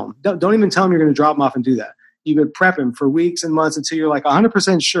to tell him. Don't even tell him you're going to drop him off and do that. You could prep him for weeks and months until you're like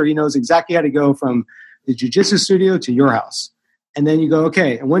 100% sure he knows exactly how to go from the jiu-jitsu studio to your house. And then you go,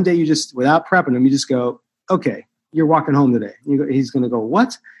 okay. And one day you just, without prepping him, you just go, okay, you're walking home today. He's going to go,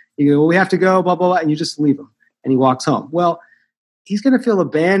 what? You go, well, we have to go, blah, blah, blah. And you just leave him. And he walks home. Well, he's going to feel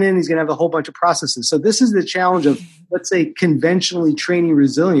abandoned. He's going to have a whole bunch of processes. So this is the challenge of, let's say, conventionally training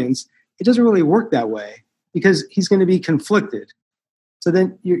resilience. It doesn't really work that way because he's going to be conflicted. So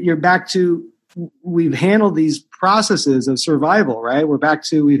then you're back to, we've handled these processes of survival, right?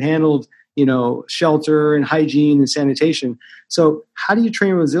 We've handled, shelter and hygiene and sanitation. So how do you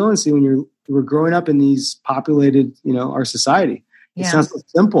train resiliency when we're growing up in these populated, our society? It sounds so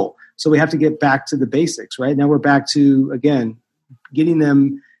simple. So we have to get back to the basics, right? Now we're back to, again, getting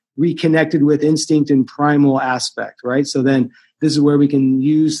them reconnected with instinct and primal aspect, right? So then this is where we can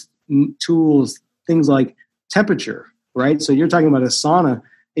use tools, things like temperature, right? So you're talking about a sauna,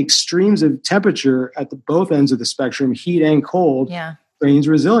 extremes of temperature at both ends of the spectrum, heat and cold, trains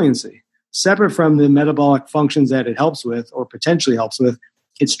resiliency. Separate from the metabolic functions that it helps with or potentially helps with,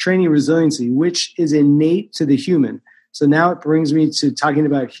 it's training resiliency, which is innate to the human. So now it brings me to talking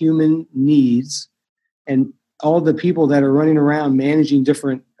about human needs. And all the people that are running around managing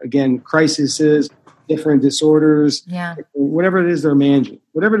different, again, crises, different disorders, whatever it is they're managing.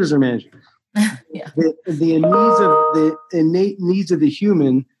 Yeah. The innate needs of the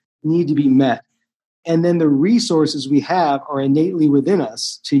human need to be met. And then the resources we have are innately within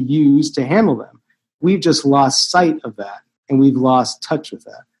us to use to handle them. We've just lost sight of that, and we've lost touch with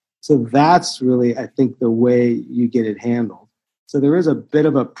that. So that's really, I think, the way you get it handled. So there is a bit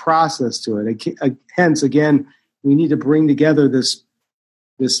of a process to it. Hence, again, we need to bring together this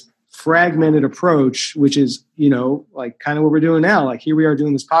fragmented approach, which is, like kind of what we're doing now. Like here we are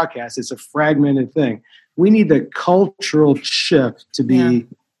doing this podcast. It's a fragmented thing. We need the cultural shift to be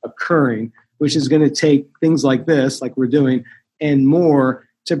occurring, which is going to take things like this, like we're doing, and more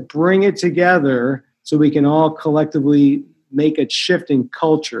to bring it together so we can all collectively make a shift in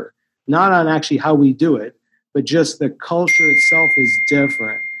culture, not on actually how we do it, but just the culture itself is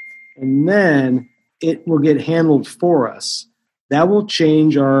different. And then it will get handled for us. That will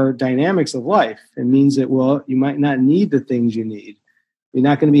change our dynamics of life. It means that, you might not need the things you need. You're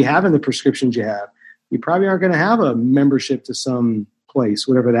not going to be having the prescriptions you have. You probably aren't going to have a membership to some place,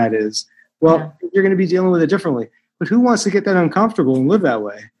 whatever that is. You're going to be dealing with it differently. But who wants to get that uncomfortable and live that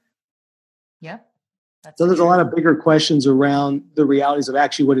way? Yeah. So there's a lot of bigger questions around the realities of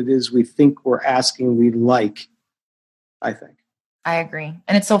actually what it is we think we're asking we like, I think. I agree.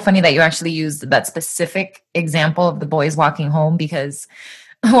 And it's so funny that you actually used that specific example of the boys walking home because,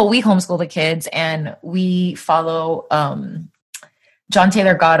 we homeschool the kids and we follow John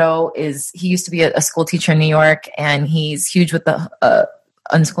Taylor Gatto. He used to be a school teacher in New York, and he's huge with the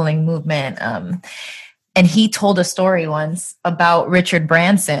unschooling movement. And he told a story once about Richard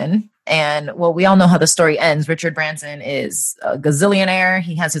Branson. And we all know how the story ends. Richard Branson is a gazillionaire.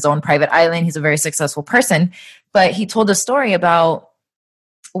 He has his own private island. He's a very successful person. But he told a story about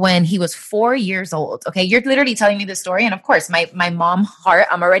when he was 4 years old. Okay, you're literally telling me this story. And of course, my mom heart,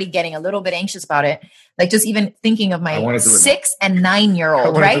 I'm already getting a little bit anxious about it. Like just even thinking of my 6 and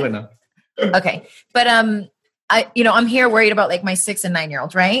 9-year-old, right? Okay. But I'm here worried about like my 6 and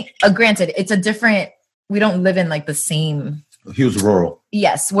 9-year-olds, right? Granted, it's a different, we don't live in like the same. He was rural.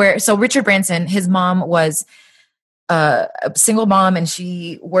 Yes. So Richard Branson, his mom was a single mom, and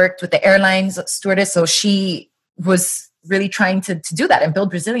she worked with the airlines stewardess. So she was really trying to do that and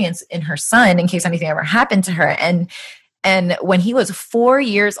build resilience in her son in case anything ever happened to her. And when he was 4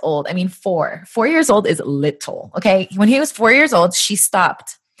 years old, 4 years old is little. Okay. When he was 4 years old, she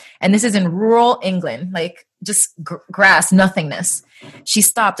stopped. And this is in rural England, like just grass, nothingness. She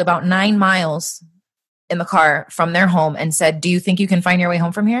stopped about 9 miles in the car from their home and said, "Do you think you can find your way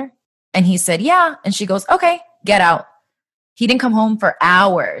home from here?" And he said, "Yeah." And she goes, "Okay, get out." He didn't come home for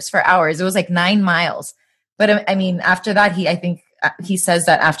hours. It was like 9 miles. But after that, I think he says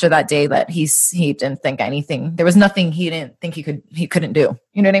that after that day that he didn't think anything. There was nothing he didn't think he couldn't do.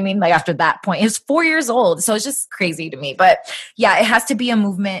 You know what I mean? Like after that point, he was 4 years old. So it's just crazy to me. But yeah, it has to be a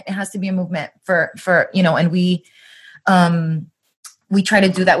movement. It has to be a movement for and we try to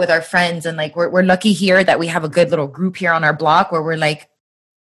do that with our friends. And like, we're lucky here that we have a good little group here on our block where we're like,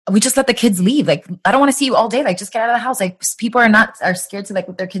 we just let the kids leave. Like, I don't want to see you all day. Like, just get out of the house. Like, people are scared to like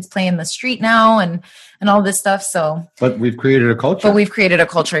let their kids play in the street now and all this stuff. So, but we've created a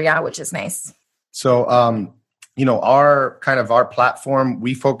culture. Yeah, which is nice. So, our platform,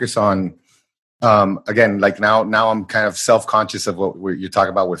 we focus on, again, like now I'm kind of self-conscious of what you're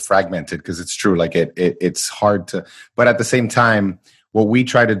talking about with fragmented, because it's true. Like it's hard to, but at the same time, what we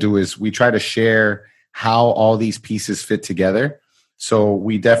try to do is we try to share how all these pieces fit together. So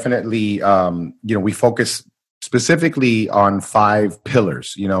we definitely, we focus specifically on 5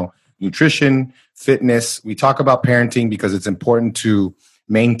 pillars, nutrition, fitness. We talk about parenting because it's important to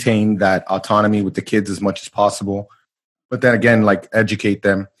maintain that autonomy with the kids as much as possible. But then again, like educate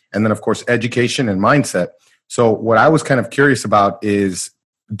them. And then, of course, education and mindset. So what I was kind of curious about is,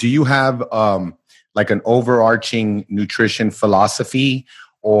 do you have like an overarching nutrition philosophy?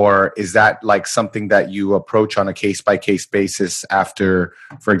 Or is that like something that you approach on a case-by-case basis after,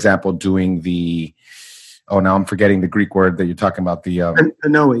 for example, doing now I'm forgetting the Greek word that you're talking about, the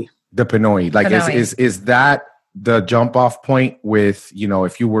Pnoi. The Pnoi. Like, is that the jump-off point with,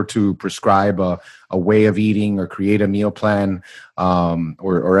 if you were to prescribe a way of eating or create a meal plan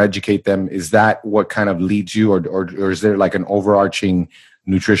or educate them, is that what kind of leads you, or is there like an overarching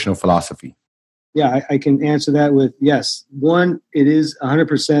nutritional philosophy? Yeah, I can answer that with yes. One, it is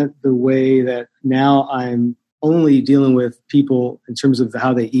 100% the way that now I'm only dealing with people in terms of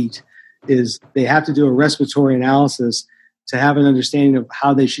how they eat, is they have to do a respiratory analysis to have an understanding of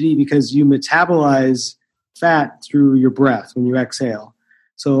how they should eat, because you metabolize fat through your breath when you exhale.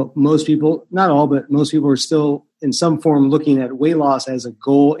 So most people, not all, but most people are still in some form looking at weight loss as a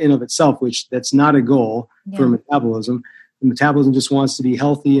goal in of itself, which that's not a goal for metabolism. The metabolism just wants to be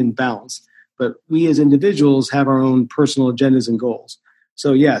healthy and balanced. But we as individuals have our own personal agendas and goals.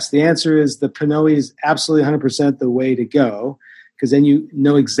 So yes, the answer is the PNOE is absolutely 100% the way to go, because then you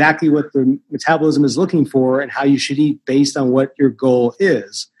know exactly what the metabolism is looking for and how you should eat based on what your goal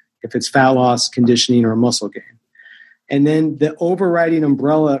is, if it's fat loss, conditioning, or muscle gain. And then the overriding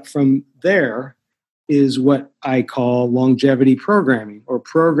umbrella from there is what I call longevity programming, or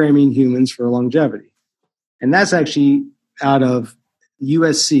programming humans for longevity. And that's actually out of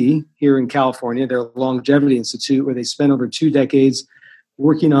USC here in California, their Longevity Institute, where they spent over 2 decades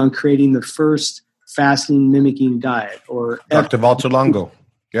working on creating the first fasting mimicking diet, or Dr. Walter Longo.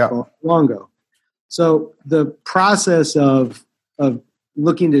 Yeah. Longo. So the process of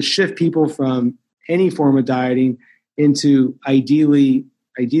looking to shift people from any form of dieting into ideally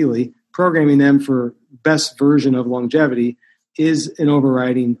programming them for best version of longevity is an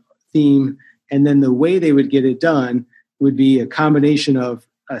overriding theme. And then the way they would get it done would be a combination of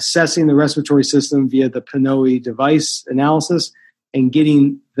assessing the respiratory system via the PNOE device analysis and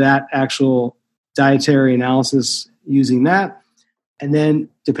getting that actual dietary analysis using that. And then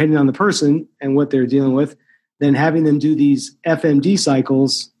depending on the person and what they're dealing with, then having them do these FMD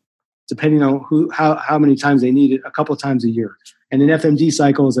cycles, depending on how many times they need it, a couple of times a year. And an FMD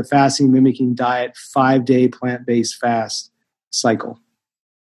cycle is a fasting mimicking diet, 5-day plant-based fast cycle.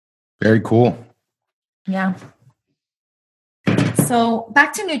 Very cool. Yeah. So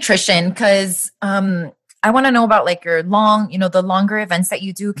back to nutrition, because I want to know about like your the longer events that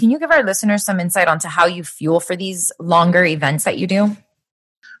you do. Can you give our listeners some insight onto how you fuel for these longer events that you do?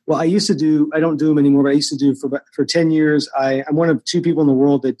 Well, I don't do them anymore, but I used to do for 10 years. I'm one of 2 people in the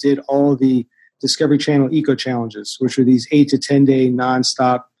world that did all the Discovery Channel Eco Challenges, which are these 8 to 10 day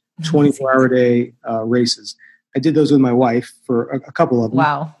nonstop, 24-hour day races. I did those with my wife for a couple of them.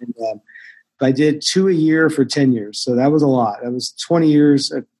 Wow. And, I did 2 a year for 10 years. So that was a lot. That was 20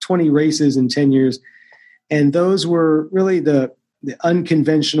 years, 20 races in 10 years. And those were really the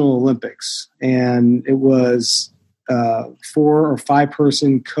unconventional Olympics. And it was 4 or 5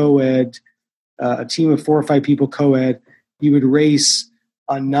 person co-ed, a team of 4 or 5 people co-ed. You would race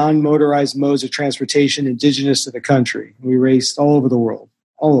on non-motorized modes of transportation indigenous to the country. We raced all over the world,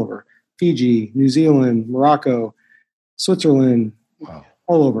 all over. Fiji, New Zealand, Morocco, Switzerland, wow.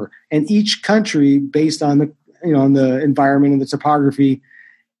 All over. And each country, based on the environment and the topography,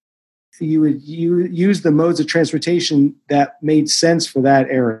 you would use the modes of transportation that made sense for that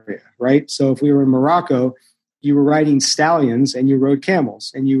area, right? So if we were in Morocco, you were riding stallions and you rode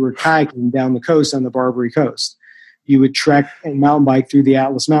camels, and you were kayaking down the coast on the Barbary Coast. You would trek and mountain bike through the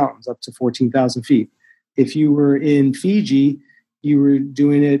Atlas Mountains up to 14,000 feet. If you were in Fiji, you were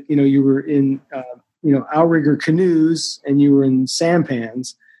doing it, you were in, outrigger canoes, and you were in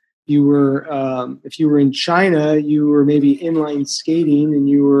sampans. You were, if you were in China, you were maybe inline skating, and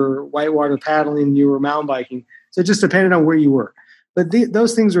you were whitewater paddling, and you were mountain biking. So it just depended on where you were. But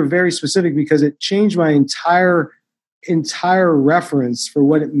those things were very specific because it changed my entire reference for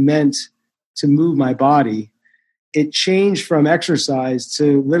what it meant to move my body. It changed from exercise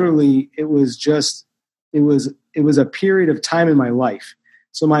to literally, it was a period of time in my life.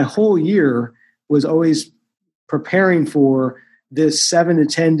 So my whole year was always preparing for this 7 to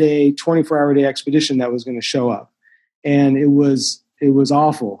 10 day, 24-hour day expedition that was going to show up. And it was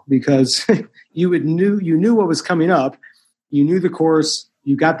awful because you knew what was coming up. You knew the course,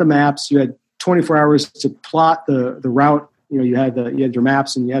 you got the maps, you had 24 hours to plot the route. You had your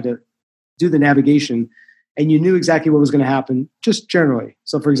maps, and you had to do the navigation, and you knew exactly what was going to happen just generally.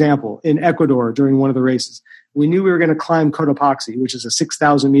 So for example, in Ecuador during one of the races, we knew we were going to climb Cotopaxi, which is a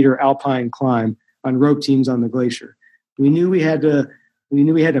 6,000 meter alpine climb on rope teams on the glacier. We knew we had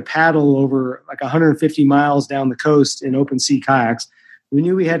to paddle over like 150 miles down the coast in open sea kayaks. We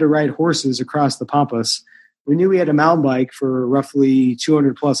knew we had to ride horses across the Pampas. We knew we had to mountain bike for roughly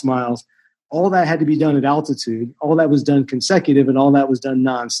 200 plus miles. All that had to be done at altitude. All that was done consecutive, and all that was done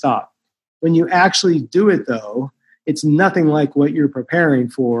nonstop. When you actually do it, though, it's nothing like what you're preparing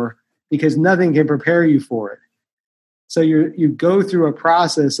for, because nothing can prepare you for it. So you go through a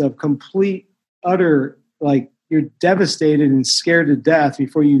process of complete, utter, like you're devastated and scared to death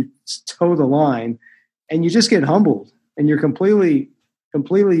before you toe the line, and you just get humbled, and you're completely,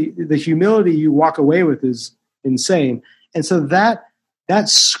 the humility you walk away with is insane. And so that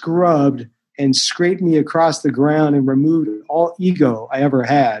scrubbed and scraped me across the ground and removed all ego I ever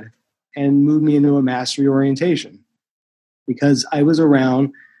had and moved me into a mastery orientation, because I was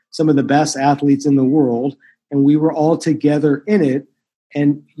around some of the best athletes in the world, and we were all together in it.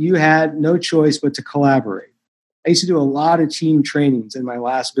 and you had no choice but to collaborate. I used to do a lot of team trainings in my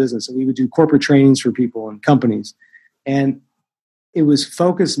last business, and we would do corporate trainings for people and companies. And it was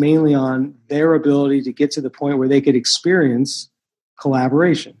focused mainly on their ability to get to the point where they could experience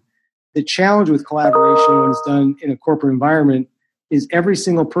collaboration. The challenge with collaboration when it's done in a corporate environment is every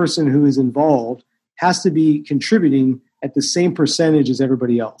single person who is involved has to be contributing at the same percentage as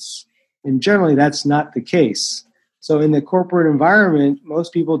everybody else. And generally, that's not the case. So in the corporate environment,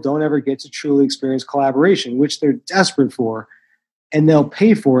 most people don't ever get to truly experience collaboration, which they're desperate for, and they'll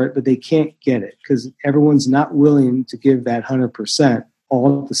pay for it, but they can't get it because everyone's not willing to give that 100%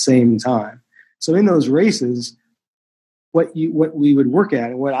 all at the same time. So in those races, what we would work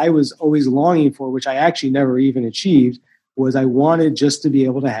at and what I was always longing for, which I actually never even achieved, was I wanted just to be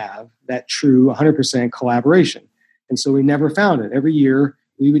able to have that true 100% collaboration. And so we never found it. Every year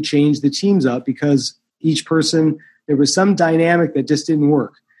we would change the teams up because each person, there was some dynamic that just didn't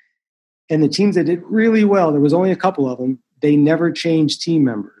work. And the teams that did really well, there was only a couple of them, they never changed team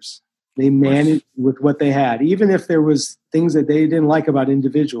members. They managed with what they had. Even if there was things that they didn't like about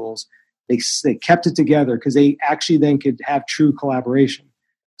individuals, they kept it together because they actually then could have true collaboration.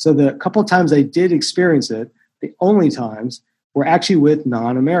 So the couple of times I did experience it, the only times were actually with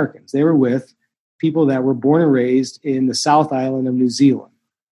non-Americans. They were with people that were born and raised in the South Island of New Zealand.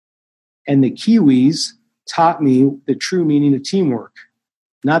 And the Kiwis taught me the true meaning of teamwork,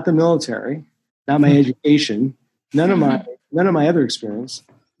 not the military, not my education, none of my other experience,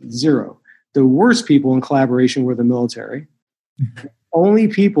 zero. The worst people in collaboration were the military. Only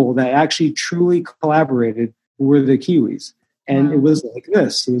people that actually truly collaborated were the Kiwis. And it was like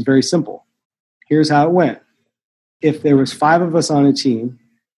this. It was very simple. Here's how it went. If there was 5 of us on a team,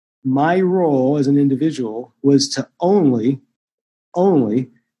 my role as an individual was to only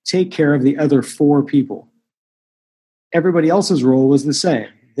take care of the other 4 people. Everybody else's role was the same.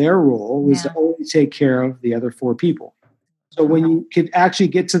 Their role was to only take care of the other 4 people. So when you could actually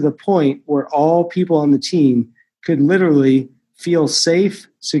get to the point where all people on the team could literally feel safe,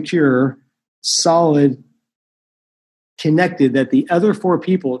 secure, solid, connected, that the other 4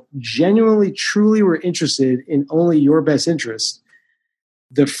 people genuinely, truly were interested in only your best interest,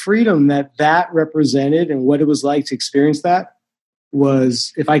 the freedom that represented and what it was like to experience that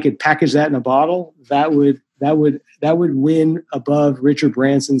was, if I could package that in a bottle, that would win above Richard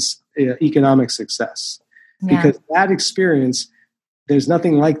Branson's economic success. Yeah. Because that experience, there's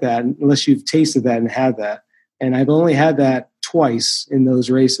nothing like that unless you've tasted that and had that. And I've only had that twice in those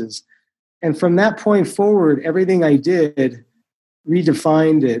races. And from that point forward, everything I did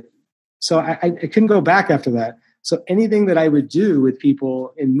redefined it. So I couldn't go back after that. So anything that I would do with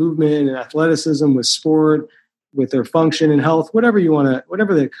people in movement and athleticism, with sport, with their function and health, whatever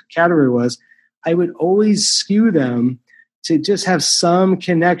the category was, I would always skew them to just have some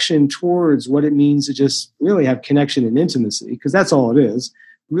connection towards what it means to just really have connection and intimacy, because that's all it is.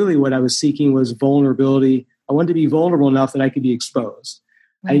 Really what I was seeking was vulnerability. I wanted to be vulnerable enough that I could be exposed.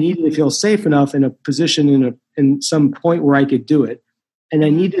 Right. I needed to feel safe enough in a position in some point where I could do it. And I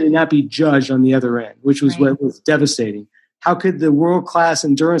needed to not be judged on the other end, which was what was devastating. How could the world-class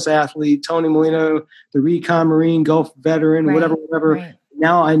endurance athlete, Tony Molino, the recon Marine, Gulf veteran, whatever,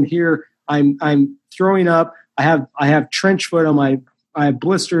 now I'm here, I'm throwing up, I have trench foot on I have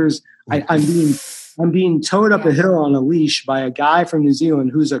blisters, I'm being towed up a hill on a leash by a guy from New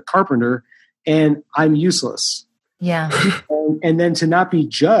Zealand who's a carpenter, and I'm useless. Yeah. And then to not be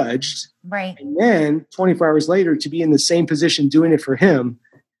judged. Right. And then 24 hours later to be in the same position doing it for him,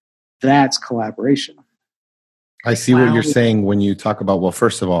 that's collaboration. I see what you're saying when you talk about, well,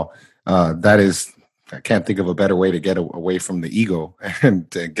 first of all, that is, I can't think of a better way to get away from the ego and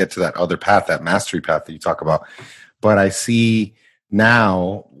to get to that other path, that mastery path that you talk about. But I see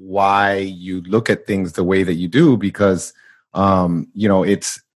now why you look at things the way that you do, because,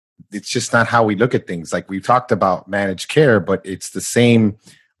 it's just not how we look at things. Like we've talked about managed care, but it's the same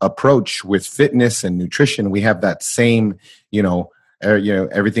approach with fitness and nutrition. We have that same,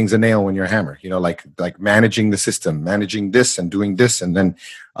 everything's a nail when you're a hammer, like managing the system, managing this and doing this. And then,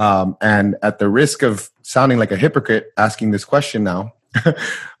 and at the risk of sounding like a hypocrite asking this question now,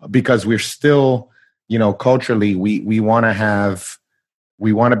 because we're still, culturally, we want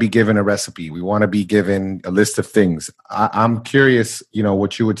to be given a recipe. We want to be given a list of things. I'm curious,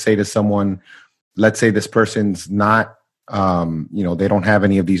 what you would say to someone, let's say this person's not, they don't have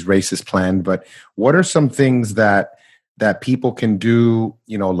any of these races planned, but what are some things that people can do,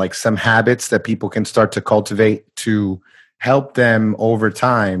 like some habits that people can start to cultivate to help them over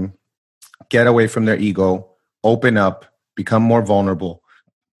time get away from their ego, open up, become more vulnerable,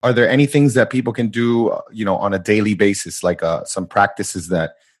 are there any things that people can do, on a daily basis, like some practices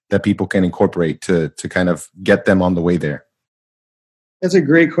that people can incorporate to kind of get them on the way there? That's a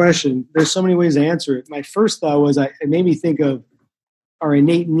great question. There's so many ways to answer it. My first thought was it made me think of our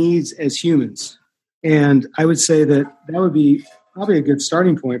innate needs as humans. And I would say that would be probably a good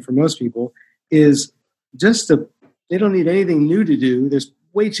starting point for most people, is they don't need anything new to do. There's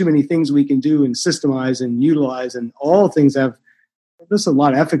way too many things we can do and systemize and utilize, and all things have just a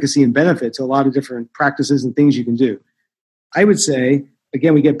lot of efficacy and benefit to a lot of different practices and things you can do. I would say,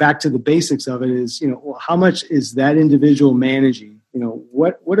 again, we get back to the basics of it is, how much is that individual managing?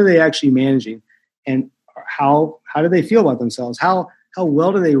 What are they actually managing? And how do they feel about themselves? How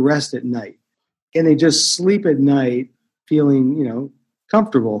well do they rest at night? Can they just sleep at night feeling,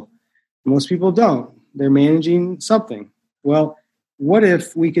 comfortable? Most people don't. They're managing something. Well, what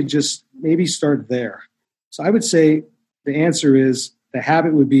if we could just maybe start there? So I would say the answer is, the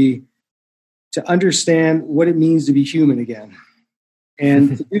habit would be to understand what it means to be human again.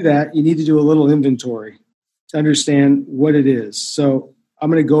 And to do that, you need to do a little inventory to understand what it is. So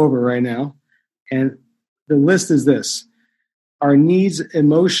I'm going to go over it right now. And the list is this. Our needs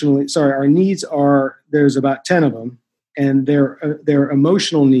are, there's about 10 of them. And they're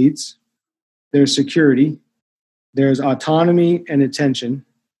emotional needs. There's security. There's autonomy and attention.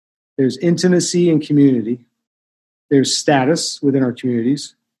 There's intimacy and community. There's status within our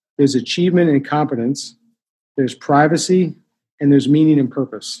communities. There's achievement and competence. There's privacy, and there's meaning and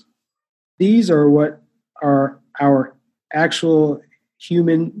purpose. These are what are our actual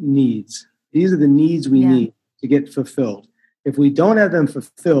human needs. These are the needs we need to get fulfilled. If we don't have them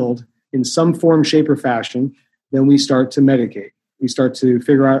fulfilled in some form, shape, or fashion, then we start to medicate. We start to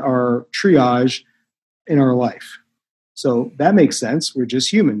figure out our triage in our life. So that makes sense. We're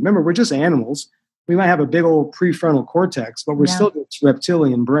just human. Remember, we're just animals. We might have a big old prefrontal cortex, but we're still this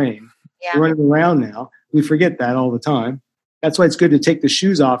reptilian brain. We're running around now. We forget that all the time. That's why it's good to take the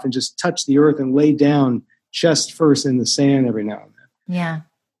shoes off and just touch the earth and lay down chest first in the sand every now and then. Yeah.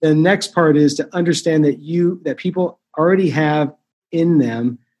 The next part is to understand that people already have in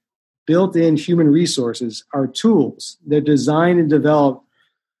them built-in human resources are tools. They're designed and developed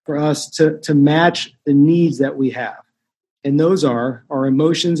for us to match the needs that we have. And those are our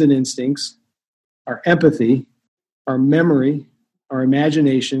emotions and instincts, our empathy, our memory, our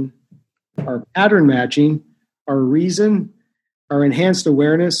imagination, our pattern matching, our reason, our enhanced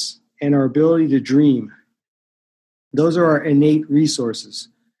awareness, and our ability to dream. Those are our innate resources.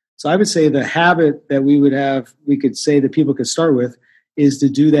 So I would say the habit that we could say that people could start with is to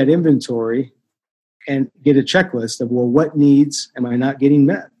do that inventory and get a checklist of, well, what needs am I not getting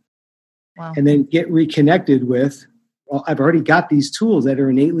met? Wow. And then get reconnected with, well, I've already got these tools that are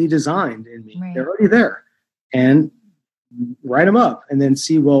innately designed in me. Right. They're already there. And write them up and then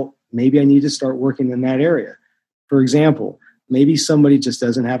see, well, maybe I need to start working in that area. For example, maybe somebody just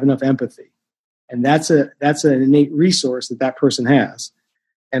doesn't have enough empathy. And that's an innate resource that person has.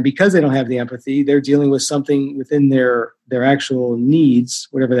 And because they don't have the empathy, they're dealing with something within their actual needs,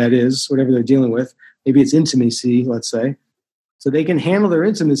 whatever that is, whatever they're dealing with. Maybe it's intimacy, let's say. So they can handle their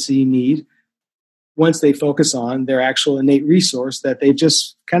intimacy need once they focus on their actual innate resource that they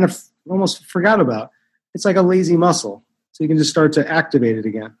just kind of almost forgot about. It's like a lazy muscle. So you can just start to activate it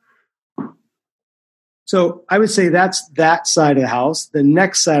again. So I would say that's that side of the house. The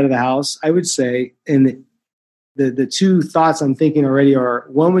next side of the house, I would say, and the two thoughts I'm thinking already are,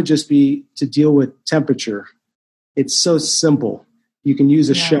 one would just be to deal with temperature. It's so simple. You can use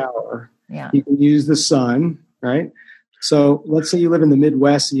a shower. Yeah. You can use the sun, right? So let's say you live in the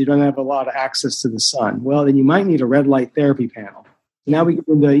Midwest and you don't have a lot of access to the sun. Well, then you might need a red light therapy panel. Now we get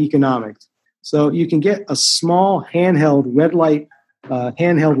into economics. So you can get a small handheld red light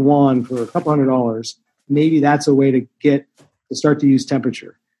handheld wand for $200. Maybe that's a way to start to use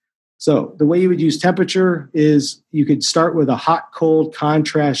temperature. So the way you would use temperature is you could start with a hot-cold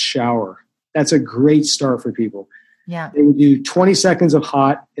contrast shower. That's a great start for people. Yeah. They would do 20 seconds of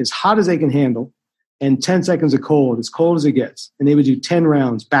hot as they can handle, and 10 seconds of cold as it gets. And they would do 10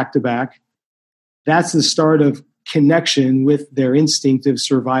 rounds back to back. That's the start of connection with their instinctive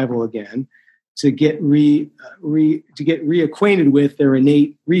survival again, to get reacquainted with their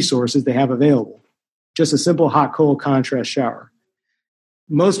innate resources they have available. Just a simple hot-cold contrast shower.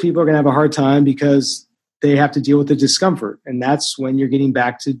 Most people are going to have a hard time because they have to deal with the discomfort. And that's when you're getting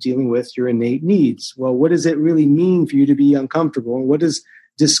back to dealing with your innate needs. Well, what does it really mean for you to be uncomfortable? And what does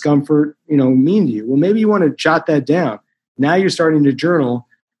discomfort, mean to you? Well, maybe you want to jot that down. Now you're starting to journal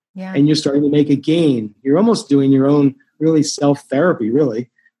and you're starting to make a gain. You're almost doing your own really self-therapy, really,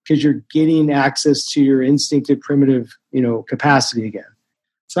 because you're getting access to your instinctive primitive, capacity again.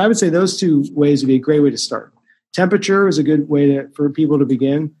 So I would say those two ways would be a great way to start. Temperature is a good way for people to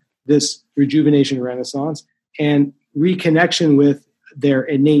begin this rejuvenation renaissance, and reconnection with their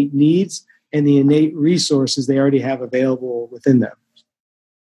innate needs and the innate resources they already have available within them.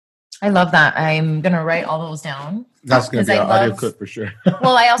 I love that. I'm going to write all those down. That's going to be our audio clip for sure.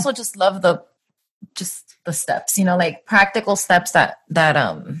 Well, I also just love the steps, like practical steps that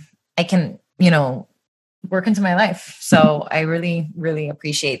I can, work into my life. So I really, really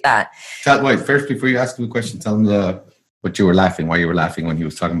appreciate that. First, before you ask him a question, tell him what you were laughing, why you were laughing when he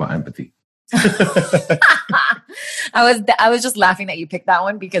was talking about empathy. I was just laughing that you picked that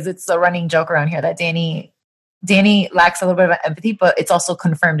one because it's a running joke around here that Danny lacks a little bit of empathy, but it's also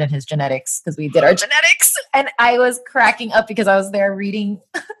confirmed in his genetics because we did our genetics. And I was cracking up because I was there reading.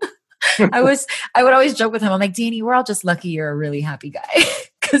 I would always joke with him. I'm like, Danny, we're all just lucky you're a really happy guy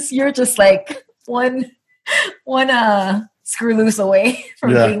because you're just like one screw loose away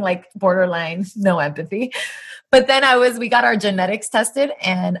from being like borderline no empathy. But then we got our genetics tested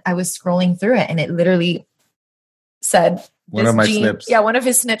and I was scrolling through it and it literally said one of my SNPs. Yeah, one of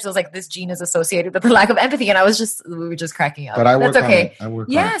his SNPs was like, this gene is associated with the lack of empathy. And we were just cracking up. But that's okay.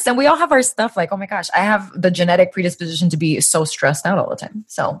 Yes. And we all have our stuff like, oh my gosh, I have the genetic predisposition to be so stressed out all the time.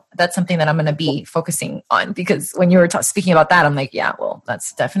 So that's something that I'm going to be focusing on because when you were speaking about that, I'm like, yeah, well,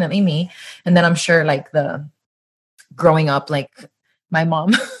 that's definitely me. And then I'm sure like the growing up, like my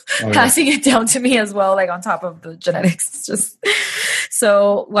mom passing it down to me as well, like on top of the genetics. It's just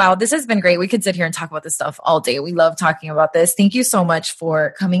so, wow, this has been great. We could sit here and talk about this stuff all day. We love talking about this. Thank you so much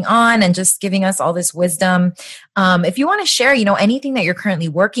for coming on and just giving us all this wisdom. If you want to share, anything that you're currently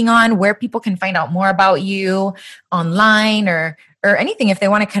working on, where people can find out more about you online or anything, if they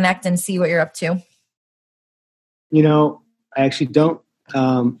want to connect and see what you're up to. I actually don't,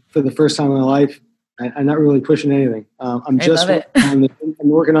 for the first time in my life, I'm not really pushing anything. I'm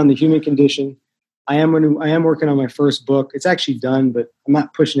working on the human condition. I am working on my first book. It's actually done, but I'm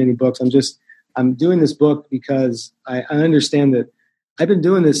not pushing any books. I'm doing this book because I understand that I've been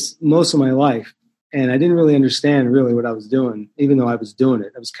doing this most of my life, and I didn't really understand really what I was doing, even though I was doing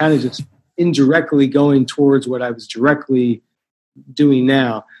it. I was kind of just indirectly going towards what I was directly doing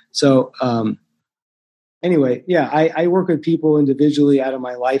now. So, anyway, yeah, I work with people individually out of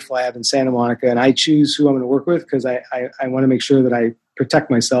my Life Lab in Santa Monica, and I choose who I'm going to work with because I want to make sure that I protect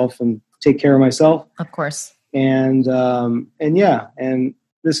myself and take care of myself. Of course. And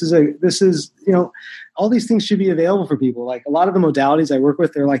this is all these things should be available for people. Like a lot of the modalities I work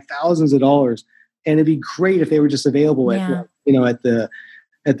with, they're like thousands of dollars, and it'd be great if they were just available at the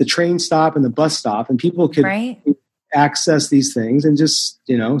train stop and the bus stop, and people could access these things and just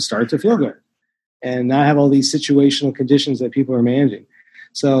start to feel good. And not have all these situational conditions that people are managing.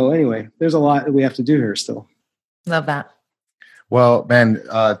 So anyway, there's a lot that we have to do here still. Love that. Well, man,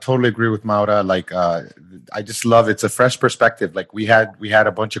 totally agree with Maura. Like, I just love it's a fresh perspective. Like we had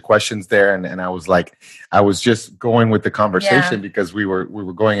a bunch of questions there, and I was just going with the conversation because we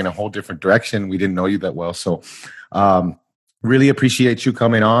were going in a whole different direction. We didn't know you that well, so really appreciate you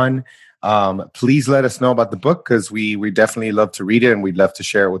coming on. Please let us know about the book because we definitely love to read it and we'd love to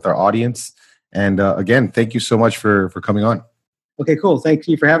share it with our audience. And again, thank you so much for coming on. Okay, cool. Thank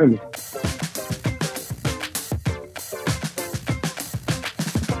you for having me.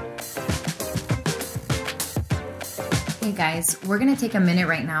 Hey guys, we're going to take a minute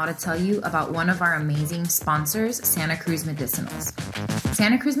right now to tell you about one of our amazing sponsors, Santa Cruz Medicinals.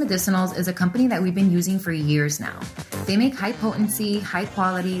 Santa Cruz Medicinals is a company that we've been using for years now. They make high potency, high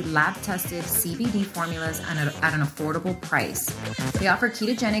quality, lab tested CBD formulas at an affordable price. They offer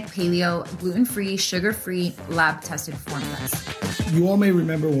ketogenic, paleo, gluten-free, sugar-free, lab tested formulas. You all may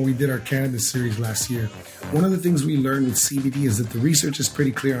remember when we did our cannabis series last year. One of the things we learned with CBD is that the research is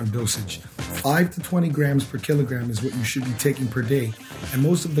pretty clear on dosage. 5 to 20 grams per kilogram is what you should be taking per day. And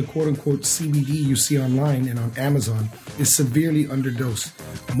most of the quote-unquote CBD you see online and on Amazon is severely underdosed.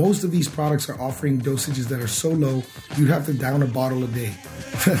 Most of these products are offering dosages that are so low, you'd have to down a bottle a day.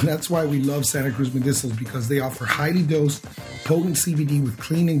 That's why we love Santa Cruz Medicinals, because they offer highly dosed, potent CBD with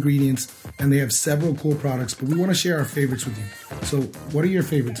clean ingredients, and they have several cool products, but we want to share our favorites with you. So what are your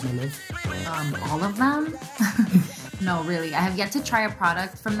favorites, my love? All of them? No, really. I have yet to try a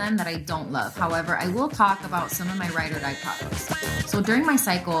product from them that I don't love. However, I will talk about some of my ride or die products. So during my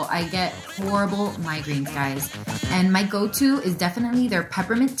cycle, I get horrible migraines, guys. And my go-to is definitely their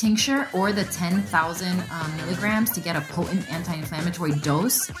peppermint tincture or the 10,000 milligrams to get a potent anti-inflammatory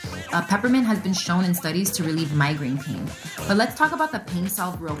dose. Peppermint has been shown in studies to relieve migraine pain. But let's talk about the pain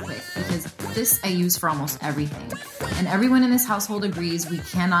salve real quick, because this I use for almost everything. And everyone in this household agrees we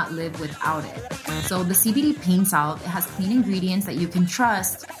cannot live without it. So the CBD pain salve, it has clean ingredients that you can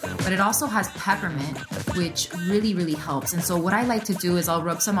trust, but it also has peppermint, which really, really helps. And so what I like to do is I'll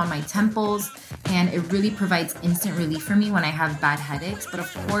rub some on my temples, and it really provides instant relief for me when I have bad headaches. But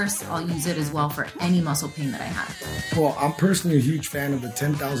of course, I'll use it as well for any muscle pain that I have. Well, I'm personally a huge fan of the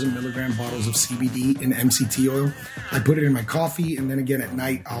 10,000 milligram bottles of CBD in MCT oil. I put it in my coffee, and then again at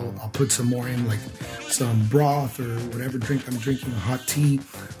night, I'll put some more in, like some broth or whatever drink I'm drinking, a hot tea,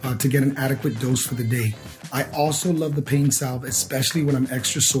 to get an adequate dose for the day. I also love the pain salve, especially when I'm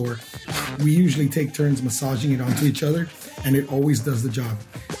extra sore. We usually take turns massaging it onto each other, and it always does the job.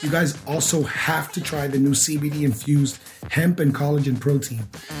 You guys also have to try the new CBD infused hemp and collagen protein.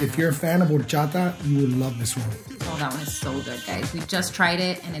 If you're a fan of horchata, you will love this one. Oh, that one is so good, guys. We just tried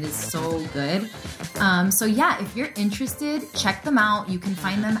it and it is so good. So yeah, if you're interested, check them out. You can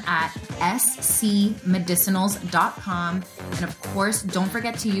find them at scmedicinals.com. And of course, don't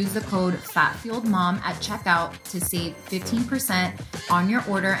forget to use the code FATFueledMom at checkout to save 15% on your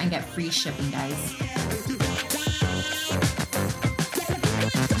order and get free shipping, guys.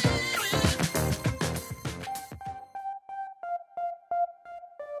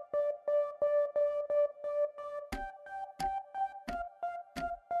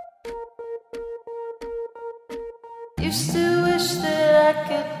 Used to wish that I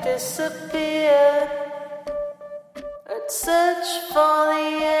could disappear. I'd search for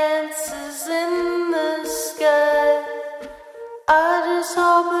the answers in the sky. I just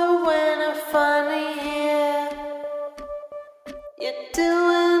hope that when I finally hear you're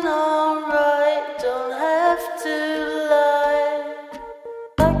doing alright, don't have to lie.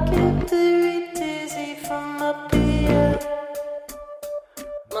 I get very dizzy from up here.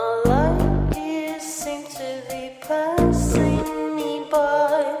 My life years seem to be passing me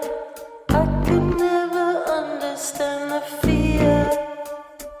by. I could never understand the fear.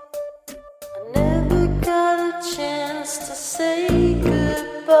 I never got a chance to say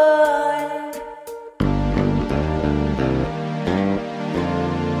goodbye.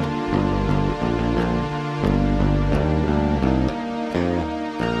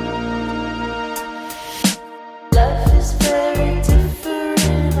 Life is very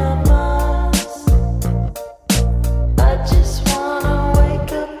different, I must. I just wanna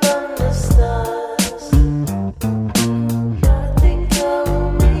wake up under stars. I think I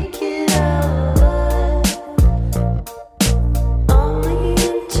will make it out alive. Only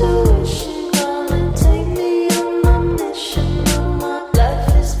intuition gonna take me on my mission. My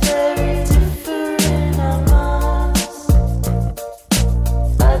life is very different, I must.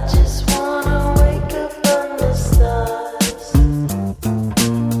 I just wanna wake up under stars.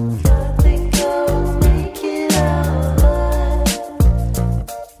 I think I will make it out alive.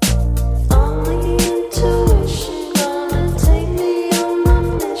 Only intuition gonna take me on my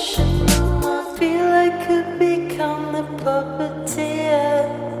mission. I feel I could become the puppeteer.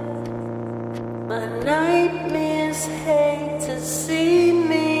 My nightmares hate to see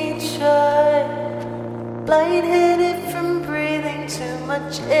me try. Lightheaded from breathing too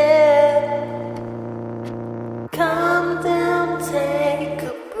much air. Calm down, take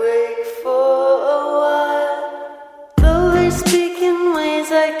a break for a while. Though they speak in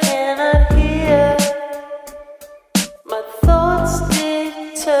ways I cannot hear, my thoughts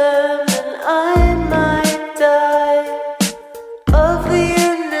determine I might die of the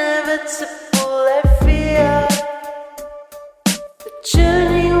inevitable I fear. The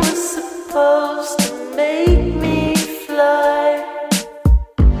journey was supposed to make me fly.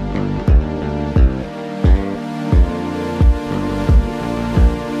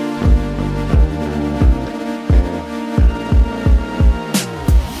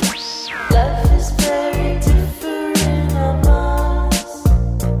 Life is very different, I must.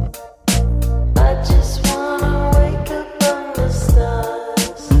 I just wanna wake up under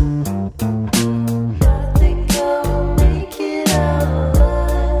stars. I think I will make it out alive.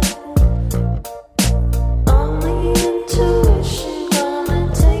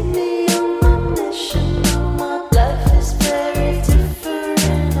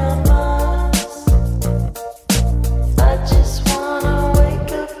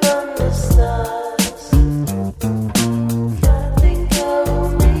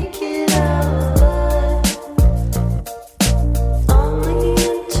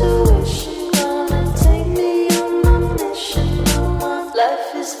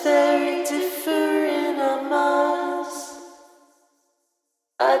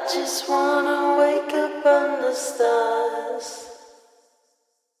 just wanna wake up under stars.